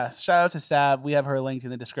 Yeah. Shout out to Sav. We have her linked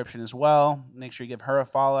in the description as well. Make sure you give her a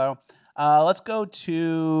follow. Let's go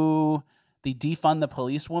to the defund the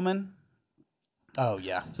police woman. Oh,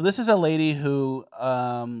 yeah. So this is a lady who,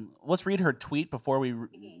 let's read her tweet before we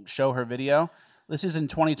show her video. This is in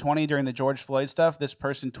 2020 during the George Floyd stuff. This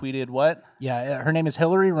person tweeted what? Yeah, her name is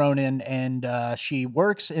Hillary Ronan, and she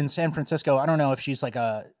works in San Francisco. I don't know if she's like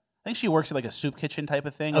I think she works at like a soup kitchen type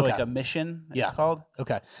of thing, or like a mission, it's called.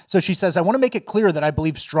 Okay. So she says, I want to make it clear that I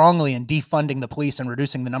believe strongly in defunding the police and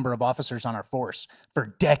reducing the number of officers on our force.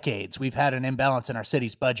 For decades, we've had an imbalance in our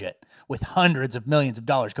city's budget, with hundreds of millions of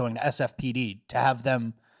dollars going to SFPD to have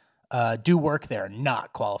them do work they're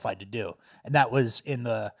not qualified to do. And that was in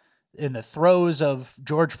the throes of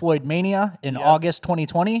George Floyd mania in August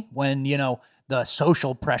 2020, when, you know, the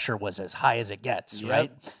social pressure was as high as it gets, right?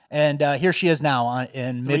 And here she is now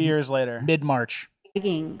in 3 years later, mid-March.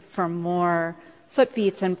 Begging for more foot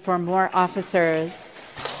beats and for more officers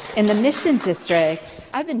in the Mission District.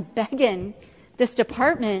 I've been begging this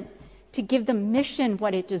department to give the mission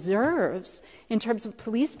what it deserves in terms of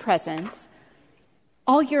police presence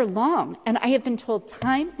all year long. And I have been told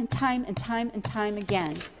time and time and time and time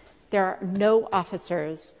again, there are no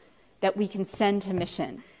officers that we can send to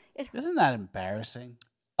mission. Isn't that embarrassing?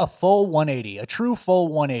 A full 180, a true full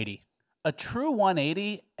 180. A true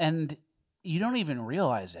 180, and you don't even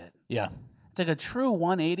realize it. Yeah. It's like a true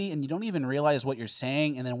 180, and you don't even realize what you're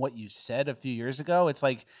saying and then what you said a few years ago. It's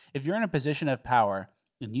like if you're in a position of power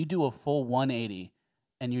and you do a full 180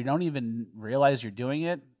 and you don't even realize you're doing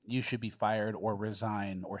it, you should be fired or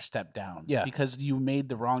resign or step down. Yeah. Because you made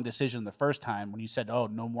the wrong decision the first time when you said, oh,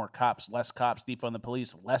 no more cops, less cops, defund the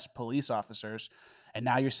police, less police officers. And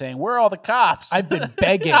now you're saying, where are all the cops? I've been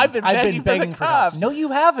begging. I've been begging for cops. No,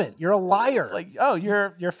 you haven't. You're a liar. It's like, oh,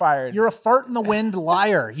 you're fired. You're a fart in the wind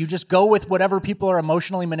liar. You just go with whatever people are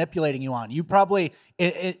emotionally manipulating you on. You probably,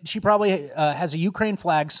 she probably has a Ukraine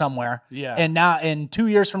flag somewhere. Yeah. And now, in 2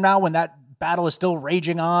 years from now, when that battle is still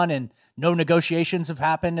raging on and no negotiations have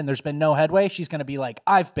happened and there's been no headway, she's going to be like,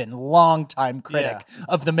 I've been longtime critic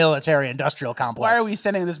of the military-industrial complex. Why are we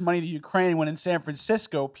sending this money to Ukraine when in San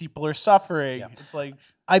Francisco people are suffering? Yeah. It's like,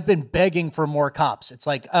 I've been begging for more cops. It's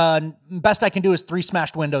like, best I can do is 3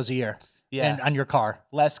 smashed windows a year. Yeah. And on your car.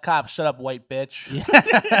 Less cops. Shut up, white bitch.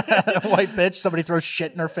 White bitch. Somebody throws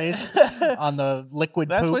shit in her face on the liquid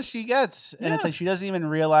That's poop. what she gets. And it's like she doesn't even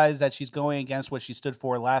realize that she's going against what she stood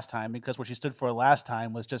for last time, because what she stood for last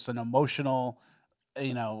time was just an emotional,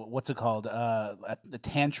 what's it called? A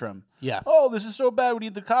tantrum. Yeah. Oh, this is so bad. We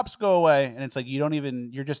need the cops to go away. And it's like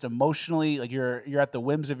you're just emotionally, like you're at the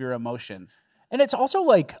whims of your emotion. And it's also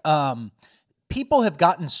like people have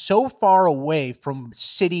gotten so far away from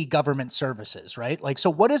city government services, right? Like, so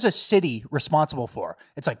what is a city responsible for?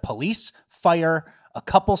 It's like police, fire, a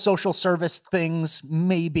couple social service things,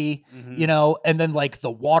 maybe, and then like the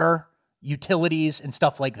water, utilities and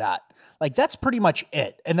stuff like that. Like, that's pretty much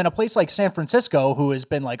it. And then a place like San Francisco, who has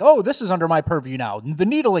been like, oh, this is under my purview now. The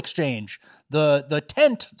needle exchange, the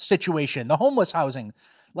tent situation, the homeless housing.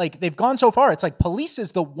 Like, they've gone so far. It's like police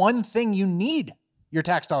is the one thing you need your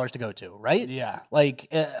tax dollars to go to, right? Yeah. Like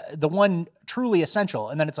the one truly essential.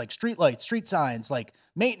 And then it's like street lights, street signs, like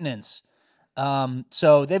maintenance.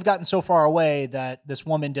 So they've gotten so far away that this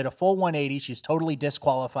woman did a full 180. She's totally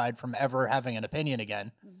disqualified from ever having an opinion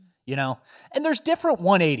again, And there's different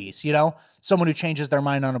 180s, someone who changes their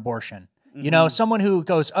mind on abortion, someone who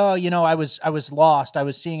goes, oh, I was lost. I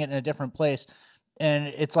was seeing it in a different place. And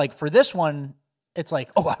it's like, for this one, it's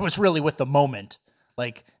like, oh, I was really with the moment.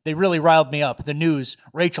 Like, they really riled me up. The news,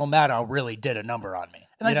 Rachel Maddow really did a number on me.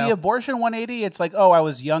 And like the abortion 180, it's like, oh, I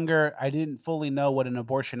was younger. I didn't fully know what an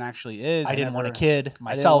abortion actually is. I didn't want a kid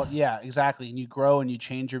myself. Yeah, exactly. And you grow and you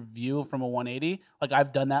change your view from a 180. Like,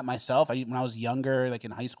 I've done that myself. When I was younger, like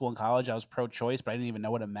in high school and college, I was pro-choice, but I didn't even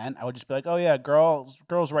know what it meant. I would just be like, oh yeah, girl's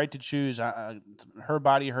right to choose. Her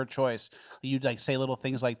body, her choice. You'd like say little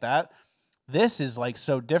things like that. This is like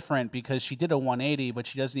so different because she did a 180, but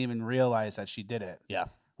she doesn't even realize that she did it. Yeah.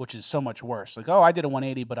 Which is so much worse. Like, oh, I did a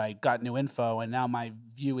 180, but I got new info, and now my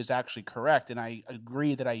view is actually correct, and I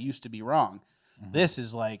agree that I used to be wrong. Mm-hmm. This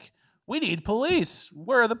is like, we need police.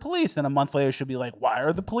 Where are the police? Then a month later, she'll be like, why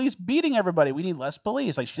are the police beating everybody? We need less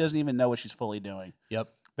police. Like, she doesn't even know what she's fully doing. Yep.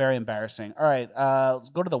 Very embarrassing. All right, let's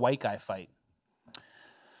go to the white guy fight.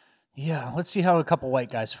 Yeah, let's see how a couple white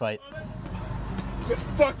guys fight.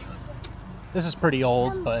 Fuck. This is pretty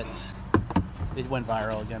old, but it went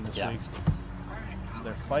viral again this week. So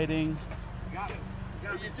they're fighting.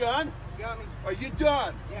 Are you done? Are you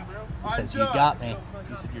done? Yeah, bro. He says, you got me.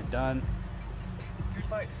 He said, you're done. Good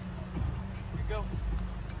fight. Here you go.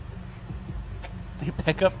 They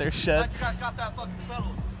pick up their shit. You guys got that fucking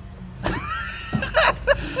settled.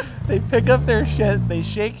 They pick up their shit. They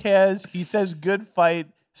shake hands. He says, good fight.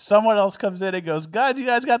 Someone else comes in and goes, God, you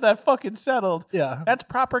guys got that fucking settled. Yeah. That's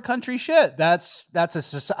proper country shit. That's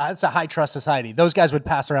a high trust society. Those guys would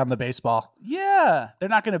pass around the baseball. Yeah. They're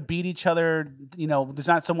not going to beat each other. There's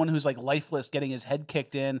not someone who's like lifeless getting his head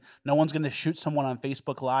kicked in. No one's going to shoot someone on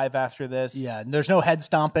Facebook Live after this. Yeah. And there's no head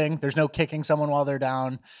stomping. There's no kicking someone while they're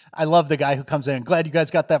down. I love the guy who comes in. Glad you guys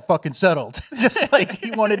got that fucking settled. Just like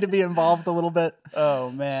he wanted to be involved a little bit. Oh,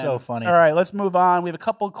 man. So funny. All right. Let's move on. We have a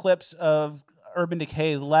couple clips of Urban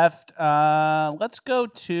Decay left. Let's go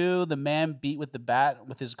to the man beat with the bat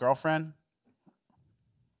with his girlfriend.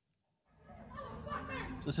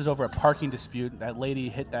 So this is over a parking dispute. That lady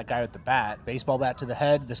hit that guy with the bat. Baseball bat to the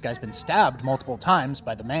head. This guy's been stabbed multiple times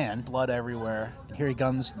by the man. Blood everywhere. And here he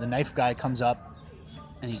comes. The knife guy comes up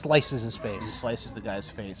and he slices his face. He slices the guy's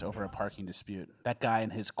face over a parking dispute. That guy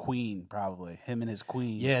and his queen, probably. Him and his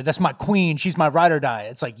queen. Yeah, that's my queen. She's my ride or die.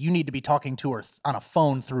 It's like, you need to be talking to her on a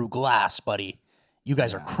phone through glass, buddy. You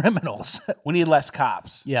guys are criminals. We need less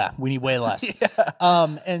cops. Yeah, we need way less.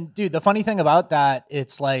 And dude, the funny thing about that,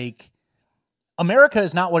 it's like, America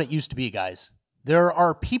is not what it used to be, guys. There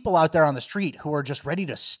are people out there on the street who are just ready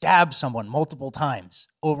to stab someone multiple times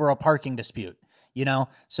over a parking dispute,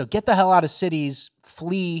 So get the hell out of cities,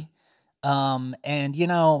 flee, and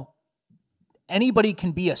anybody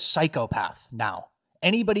can be a psychopath now.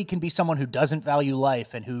 Anybody can be someone who doesn't value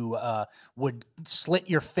life and who would slit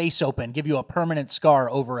your face open, give you a permanent scar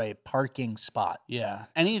over a parking spot. Yeah.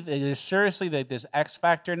 There's seriously this X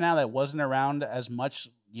factor now that wasn't around as much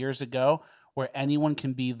years ago, where anyone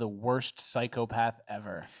can be the worst psychopath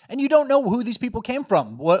ever. And you don't know who these people came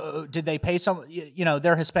from. What did they pay some,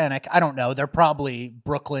 they're Hispanic. I don't know. They're probably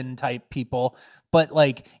Brooklyn type people, but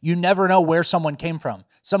like, you never know where someone came from.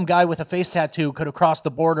 Some guy with a face tattoo could have crossed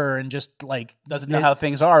the border and just like doesn't know how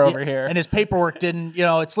things are over here. And his paperwork didn't,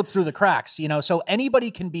 it slipped through the cracks, so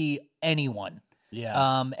anybody can be anyone.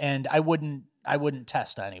 Yeah. And I wouldn't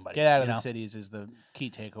test anybody. Get out of the cities is Key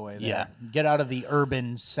takeaway there. Yeah, get out of the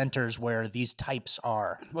urban centers where these types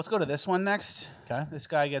are. Let's go to this one next. Okay. This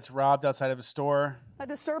guy gets robbed outside of a store. A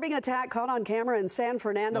disturbing attack caught on camera in San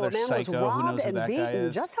Fernando. Another A man was psycho. Who robbed knows who and that guy beaten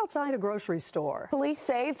is? just outside a grocery store. Police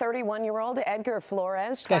say 31-year-old Edgar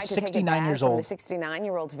Flores guy's tried to take it 69 back years from old. the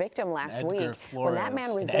 69-year-old victim last Edgar week. Flores. When that man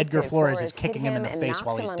And resisted, Edgar Flores is hit kicking him in the and face knocked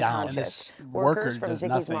while him he's down. And this unconscious. worker Workers from does Ziggy's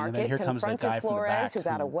nothing, and then Market here comes the confronted guy from the Flores, back who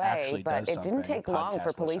got who away, actually but does it didn't something, take a long for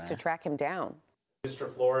podcast police listener. to track him down. Mr.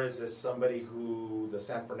 Flores is somebody who the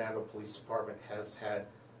San Fernando Police Department has had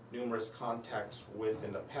numerous contacts with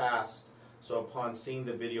in the past. So upon seeing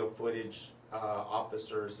the video footage,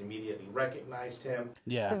 officers immediately recognized him.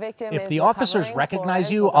 Yeah. The victim If is the officers recovering. recognize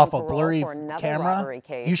Flores you was on off a parole blurry for another camera, robbery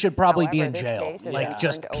case. you should probably be However, in this jail. case is Like, turned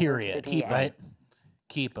just over to period. the DA. Right?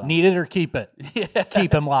 Keep him. Need it or keep it.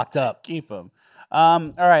 Keep him locked up. Keep him.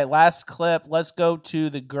 All right, last clip. Let's go to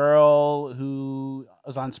the girl who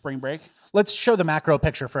was on spring break. Let's show the macro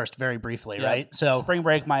picture first, very briefly, Yeah. right? So spring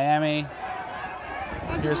break, Miami.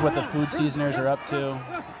 Here's what the food seasoners are up to.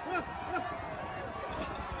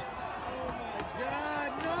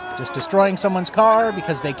 just destroying someone's car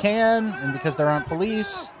because they can and because there aren't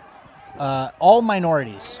police. All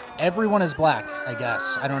minorities. Everyone is black, I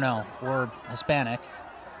guess. I don't know. Or Hispanic.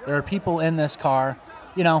 There are people in this car,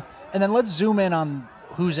 you know. And then let's zoom in on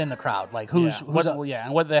who's in the crowd. Like who's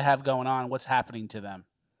and what they have going on, what's happening to them.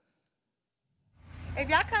 If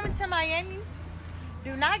y'all coming to Miami,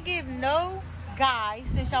 do not give no guy,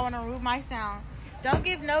 since y'all want to remove my sound, don't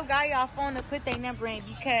give no guy y'all phone to put their number in,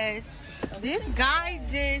 because this guy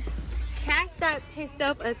just cashed out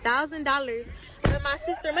himself $1,000 with my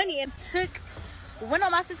sister money and went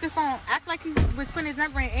on my sister's phone, act like he was putting his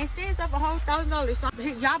number in, and sent himself a whole $1,000. So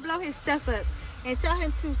y'all blow his stuff up and tell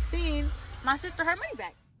him to send my sister her money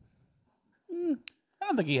back. I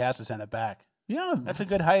don't think he has to send it back. Yeah, that's a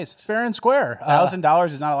good heist. Fair and square. $1,000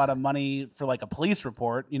 is not a lot of money for like a police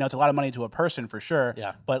report. You know, it's a lot of money to a person for sure.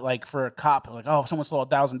 Yeah. But like for a cop, like, oh, if someone stole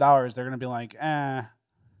 $1,000, they're gonna be like,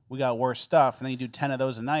 we got worse stuff. And then you do 10 of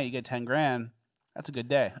those a night, you get 10 grand. That's a good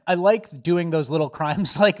day. I like doing those little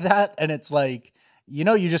crimes like that, and it's like, you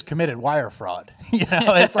know, you just committed wire fraud. You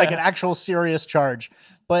know, it's like an actual serious charge.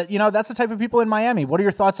 But you know, that's the type of people in Miami. What are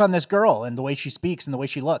your thoughts on this girl and the way she speaks and the way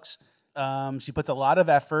she looks? She puts a lot of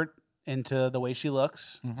effort into the way she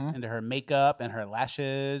looks, into her makeup and her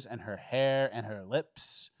lashes and her hair and her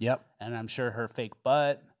lips. Yep. And I'm sure her fake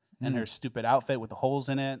butt and her stupid outfit with the holes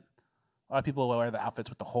in it. A lot of people wear the outfits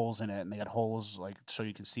with the holes in it, and they got holes like so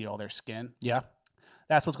you can see all their skin. Yeah.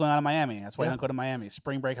 That's what's going on in Miami. That's why I don't go to Miami.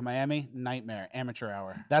 Spring break in Miami, nightmare, amateur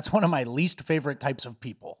hour. That's one of my least favorite types of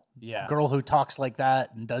people. Yeah. A girl who talks like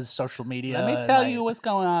that and does social media. Let me tell you what's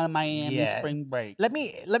going on in Miami spring break. Let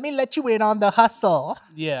me let you in on the hustle.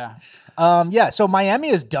 Yeah. So Miami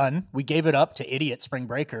is done. We gave it up to idiot spring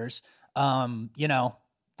breakers. You know,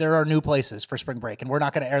 there are new places for spring break, and we're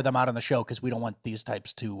not going to air them out on the show because we don't want these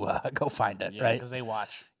types to go find it, right? Because they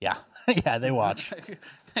watch. Yeah. Yeah, they watch.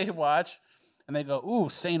 They watch. And they go, ooh,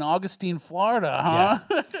 St. Augustine, Florida, huh?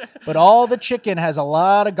 Yeah. But all the chicken has a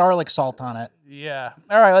lot of garlic salt on it. Yeah.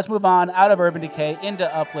 All right, let's move on out of Urban Decay into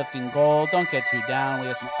Uplifting Gold. Don't get too down. We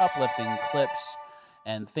have some uplifting clips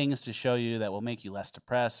and things to show you that will make you less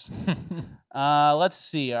depressed. Let's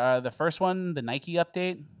see. The first one, the Nike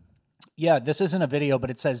update. Yeah, this isn't a video, but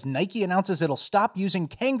it says Nike announces it'll stop using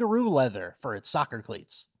kangaroo leather for its soccer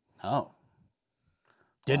cleats. Oh.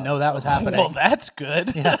 Didn't know that was happening. Well, that's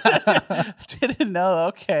good. Yeah. Didn't know.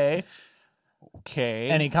 Okay.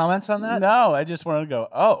 Any comments on that? No, I just wanted to go,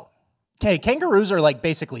 oh. Okay, kangaroos are like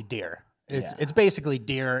basically deer. It's basically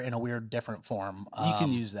deer in a weird, different form. You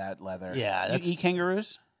can use that leather. Yeah. You eat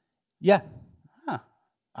kangaroos? Yeah. Huh.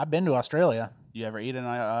 I've been to Australia. You ever eaten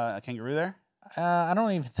a kangaroo there? I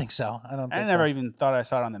don't even think so. I never even thought I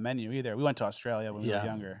saw it on the menu either. We went to Australia when we were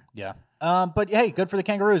younger. Yeah. But hey, good for the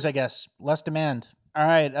kangaroos, I guess. Less demand. All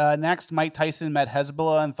right. Next, Mike Tyson met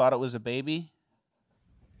Hezbollah and thought it was a baby.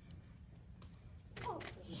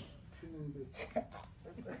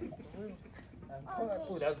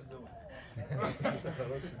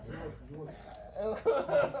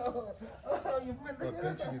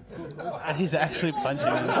 And he's actually punching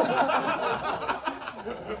him.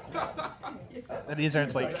 And he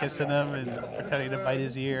starts like kissing him and pretending to bite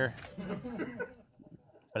his ear.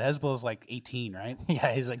 But Hezbollah's like 18, right?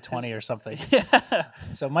 Yeah, he's like 20 or something.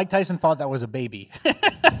 So Mike Tyson thought that was a baby,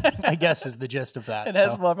 I guess is the gist of that. And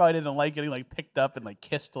Hezbollah probably didn't like getting like picked up and like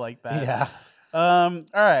kissed like that. Yeah. All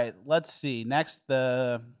right, let's see. Next,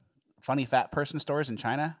 the funny fat person stores in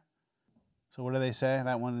China. So what do they say?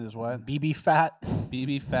 That one is what? BB fat.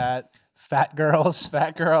 BB fat. Fat girls.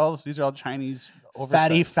 Fat girls. These are all Chinese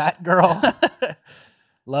Fatty fat girl.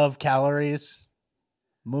 Love calories.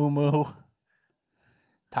 Moo moo.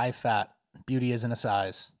 Thai fat. Beauty isn't a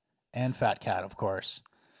size. And fat cat, of course.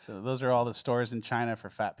 So those are all the stores in China for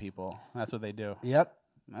fat people. That's what they do. Yep.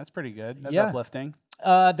 That's pretty good. That's Yeah. uplifting.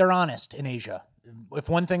 They're honest in Asia. If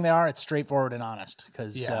one thing they are, it's straightforward and honest.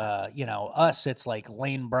 Because, you know, us, it's like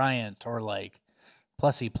Lane Bryant or like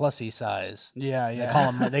plussy size. Yeah,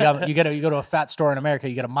 They call them, you go to a fat store in America,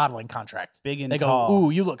 you get a modeling contract. Big and they tall. go, ooh,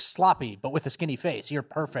 you look sloppy, but with a skinny face. You're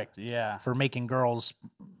perfect for making girls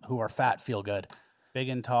who are fat feel good. Big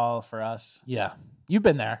and tall for us. Yeah. You've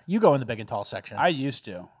been there. You go in the big and tall section. I used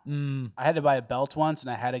to. I had to buy a belt once, and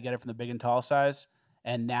I had to get it from the big and tall size.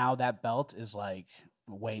 And now that belt is like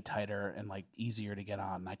way tighter and like easier to get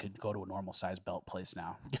on. I could go to a normal size belt place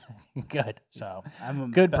now. Good. So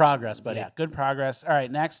I'm good progress, buddy. Yeah, good progress. All right,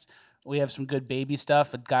 next we have some good baby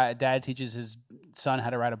stuff. A dad teaches his son how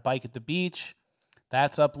to ride a bike at the beach.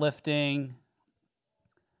 That's uplifting.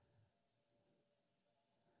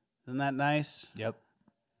 Isn't that nice? Yep.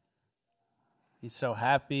 He's so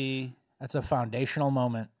happy. That's a foundational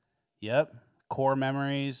moment. Yep. Core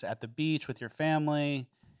memories at the beach with your family.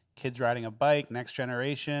 Kids riding a bike, next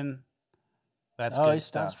generation. That's good he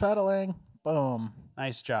stuff. stops pedaling. Boom.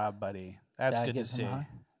 Nice job, buddy. That's Dad good to gives see. him a hug.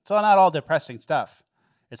 It's not all depressing stuff.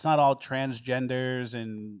 It's not all transgenders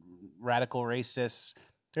and radical racists.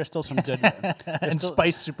 There's still some good And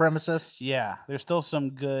spice supremacists. Yeah, there's still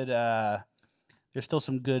some good. There's still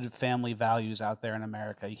some good family values out there in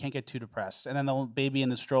America. You can't get too depressed. And then the baby in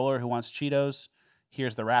the stroller who wants Cheetos.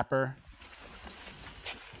 Here's the wrapper.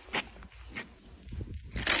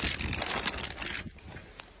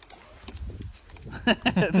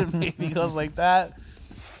 The baby goes like that.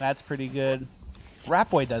 That's pretty good.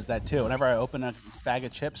 Rat Boy does that too. Whenever I open a bag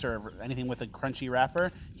of chips or anything with a crunchy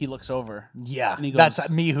wrapper, he looks over. Yeah, and he goes, that's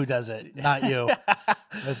me who does it, not you.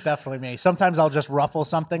 That's definitely me. Sometimes I'll just ruffle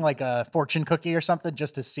something like a fortune cookie or something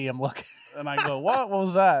just to see him look. And I go, what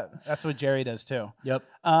was that? That's what Jerry does too. Yep.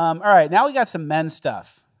 All right, now we got some men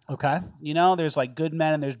stuff. Okay. You know, there's like good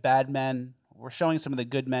men and there's bad men. We're showing some of the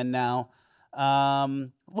good men now.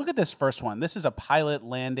 Look at this first one. This is a pilot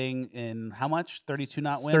landing in how much? 32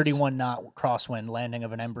 knot winds? 31 knot crosswind landing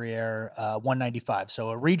of an Embraer 195.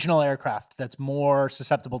 So a regional aircraft that's more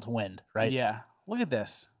susceptible to wind, right? Yeah. Look at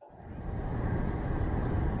this.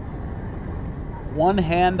 One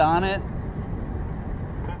hand on it.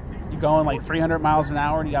 You're going like 300 miles an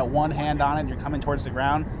hour and you got one hand on it and you're coming towards the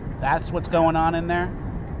ground. That's what's going on in there.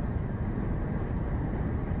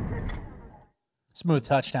 Smooth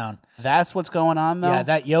touchdown. That's what's going on, though? Yeah,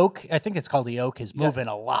 that yoke, I think it's called a yoke, is moving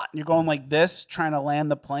a lot. You're going like this, trying to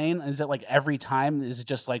land the plane. Is it like every time? Is it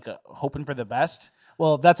just like hoping for the best?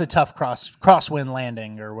 Well, that's a tough crosswind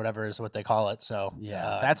landing or whatever is what they call it. So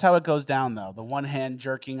yeah, that's how it goes down, though. The one hand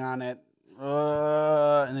jerking on it,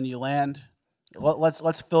 and then you land.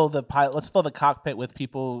 Let's fill the cockpit with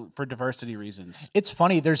people for diversity reasons. It's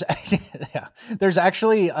funny. There's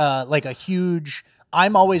actually like a huge.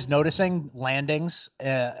 I'm always noticing landings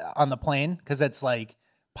on the plane because it's like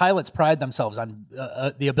pilots pride themselves on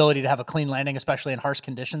the ability to have a clean landing, especially in harsh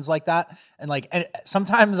conditions like that. And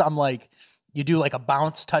sometimes I'm like, you do like a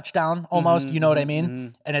bounce touchdown almost, you know what I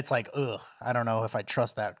mean? And it's like, ugh, I don't know if I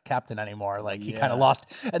trust that captain anymore. Like he kind of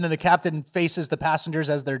lost. And then the captain faces the passengers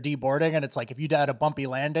as they're deboarding. And it's like, if you had a bumpy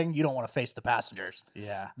landing, you don't want to face the passengers.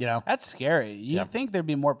 Yeah. You know? That's scary. You'd think there'd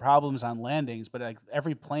be more problems on landings, but like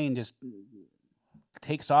every plane just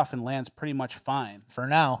takes off and lands pretty much fine. For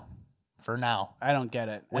now. I don't get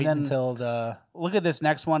it. Wait until the... Look at this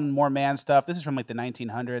next one, more man stuff. This is from like the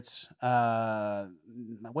 1900s.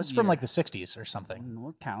 What's from like the 60s or something?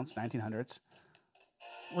 What counts? 1900s.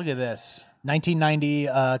 Look at this.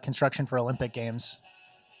 1990 construction for Olympic Games.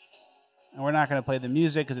 And we're not going to play the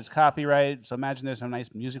music because it's copyright. So imagine there's some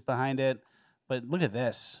nice music behind it. But look at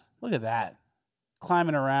this. Look at that.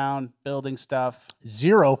 Climbing around, building stuff.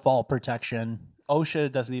 Zero fall protection.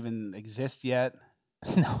 OSHA doesn't even exist yet.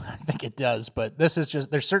 No, I think it does. But this is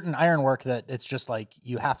just, there's certain ironwork that it's just like,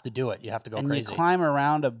 you have to do it. You have to go crazy. And you climb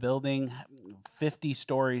around a building 50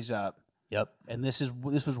 stories up. Yep. And this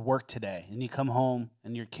was work today. And you come home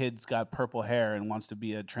and your kid's got purple hair and wants to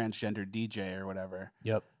be a transgender DJ or whatever.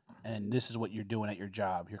 Yep. And this is what you're doing at your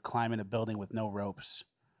job. You're climbing a building with no ropes,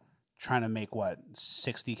 trying to make what,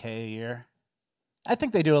 $60K a year? I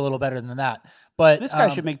think they do a little better than that, but this guy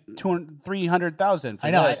should make 300,000.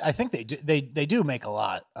 I know. I think they do. They do make a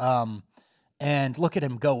lot. And look at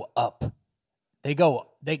him go up. They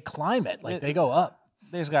climb it like they go up.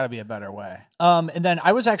 There's got to be a better way. And then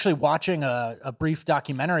I was actually watching a brief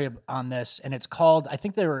documentary on this, and it's called, I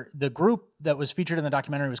think the group that was featured in the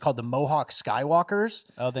documentary was called the Mohawk Skywalkers.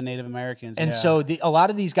 Oh, the Native Americans. And so a lot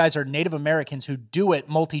of these guys are Native Americans who do it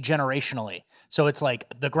multi-generationally. So it's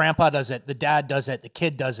like the grandpa does it, the dad does it, the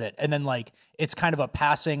kid does it. And then like, it's kind of a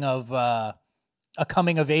passing of a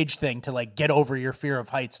coming of age thing to like get over your fear of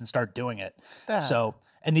heights and start doing it. So,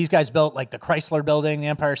 and these guys built like the Chrysler Building, the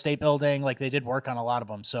Empire State Building, like they did work on a lot of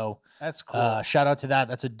them. So that's cool. Shout out to that.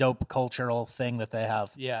 That's a dope cultural thing that they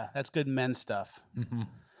have. Yeah, that's good men stuff.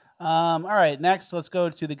 All right, next, let's go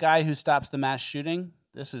to the guy who stops the mass shooting.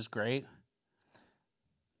 This is great.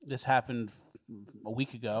 This happened a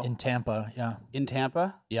week ago. In Tampa, yeah. In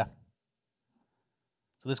Tampa? Yeah.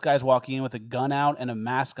 So this guy's walking in with a gun out and a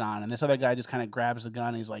mask on, and this other guy just kind of grabs the gun,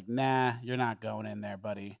 and he's like, nah, you're not going in there,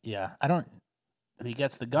 buddy. Yeah, I don't... And he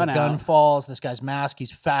gets the gun out. The gun falls, this guy's mask,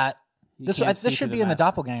 he's fat. You This can't see should through be in the mask.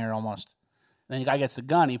 doppelganger almost. And then the guy gets the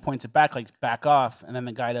gun, he points it back, like, back off, and then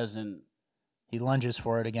the guy doesn't... He lunges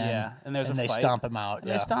for it again. Yeah, and there's they fight. stomp him out.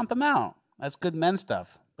 And They stomp him out. That's good men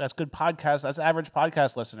stuff. That's good podcast. That's average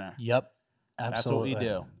podcast listener. Yep, absolutely. That's what we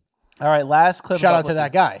do. All right, last clip. Shout out to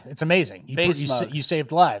that guy. It's amazing. You Mug.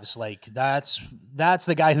 saved lives. Like that's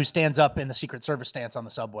the guy who stands up in the Secret Service stance on the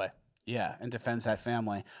subway. Yeah, and defends that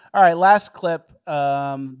family. All right, last clip.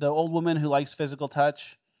 The old woman who likes physical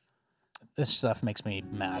touch. This stuff makes me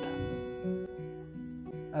mad.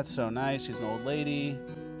 That's so nice. She's an old lady.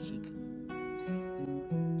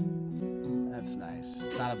 That's nice.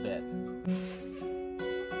 It's not a bit.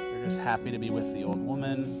 You're just happy to be with the old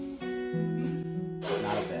woman. It's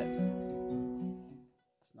not a bit.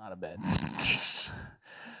 It's not a bit.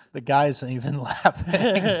 The guy's even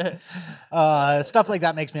laughing. Stuff like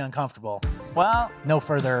that makes me uncomfortable. Well, no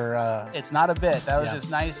further. It's not a bit. That was yeah.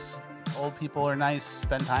 just nice. Old people are nice.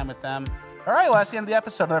 Spend time with them. All right, well, that's the end of the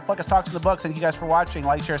episode. Another FLECCAS Talks in the books. Thank you guys for watching.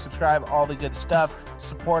 Like, share, subscribe, all the good stuff.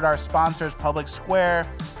 Support our sponsors, Public Square.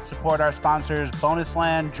 Support our sponsors, Bonus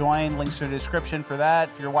Land. Join, links in the description for that.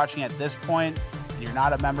 If you're watching at this point and you're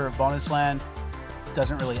not a member of Bonus Land, it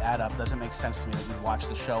doesn't really add up. It doesn't make sense to me that you'd watch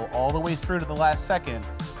the show all the way through to the last second,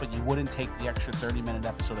 but you wouldn't take the extra 30-minute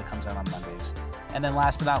episode that comes out on Mondays. And then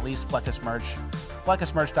last but not least, FLECCAS merch.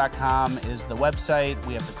 FLECCASmerch.com is the website.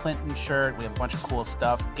 We have the Clinton shirt. We have a bunch of cool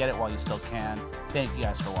stuff. Get it while you still can. Thank you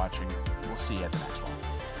guys for watching. We'll see you at the next one.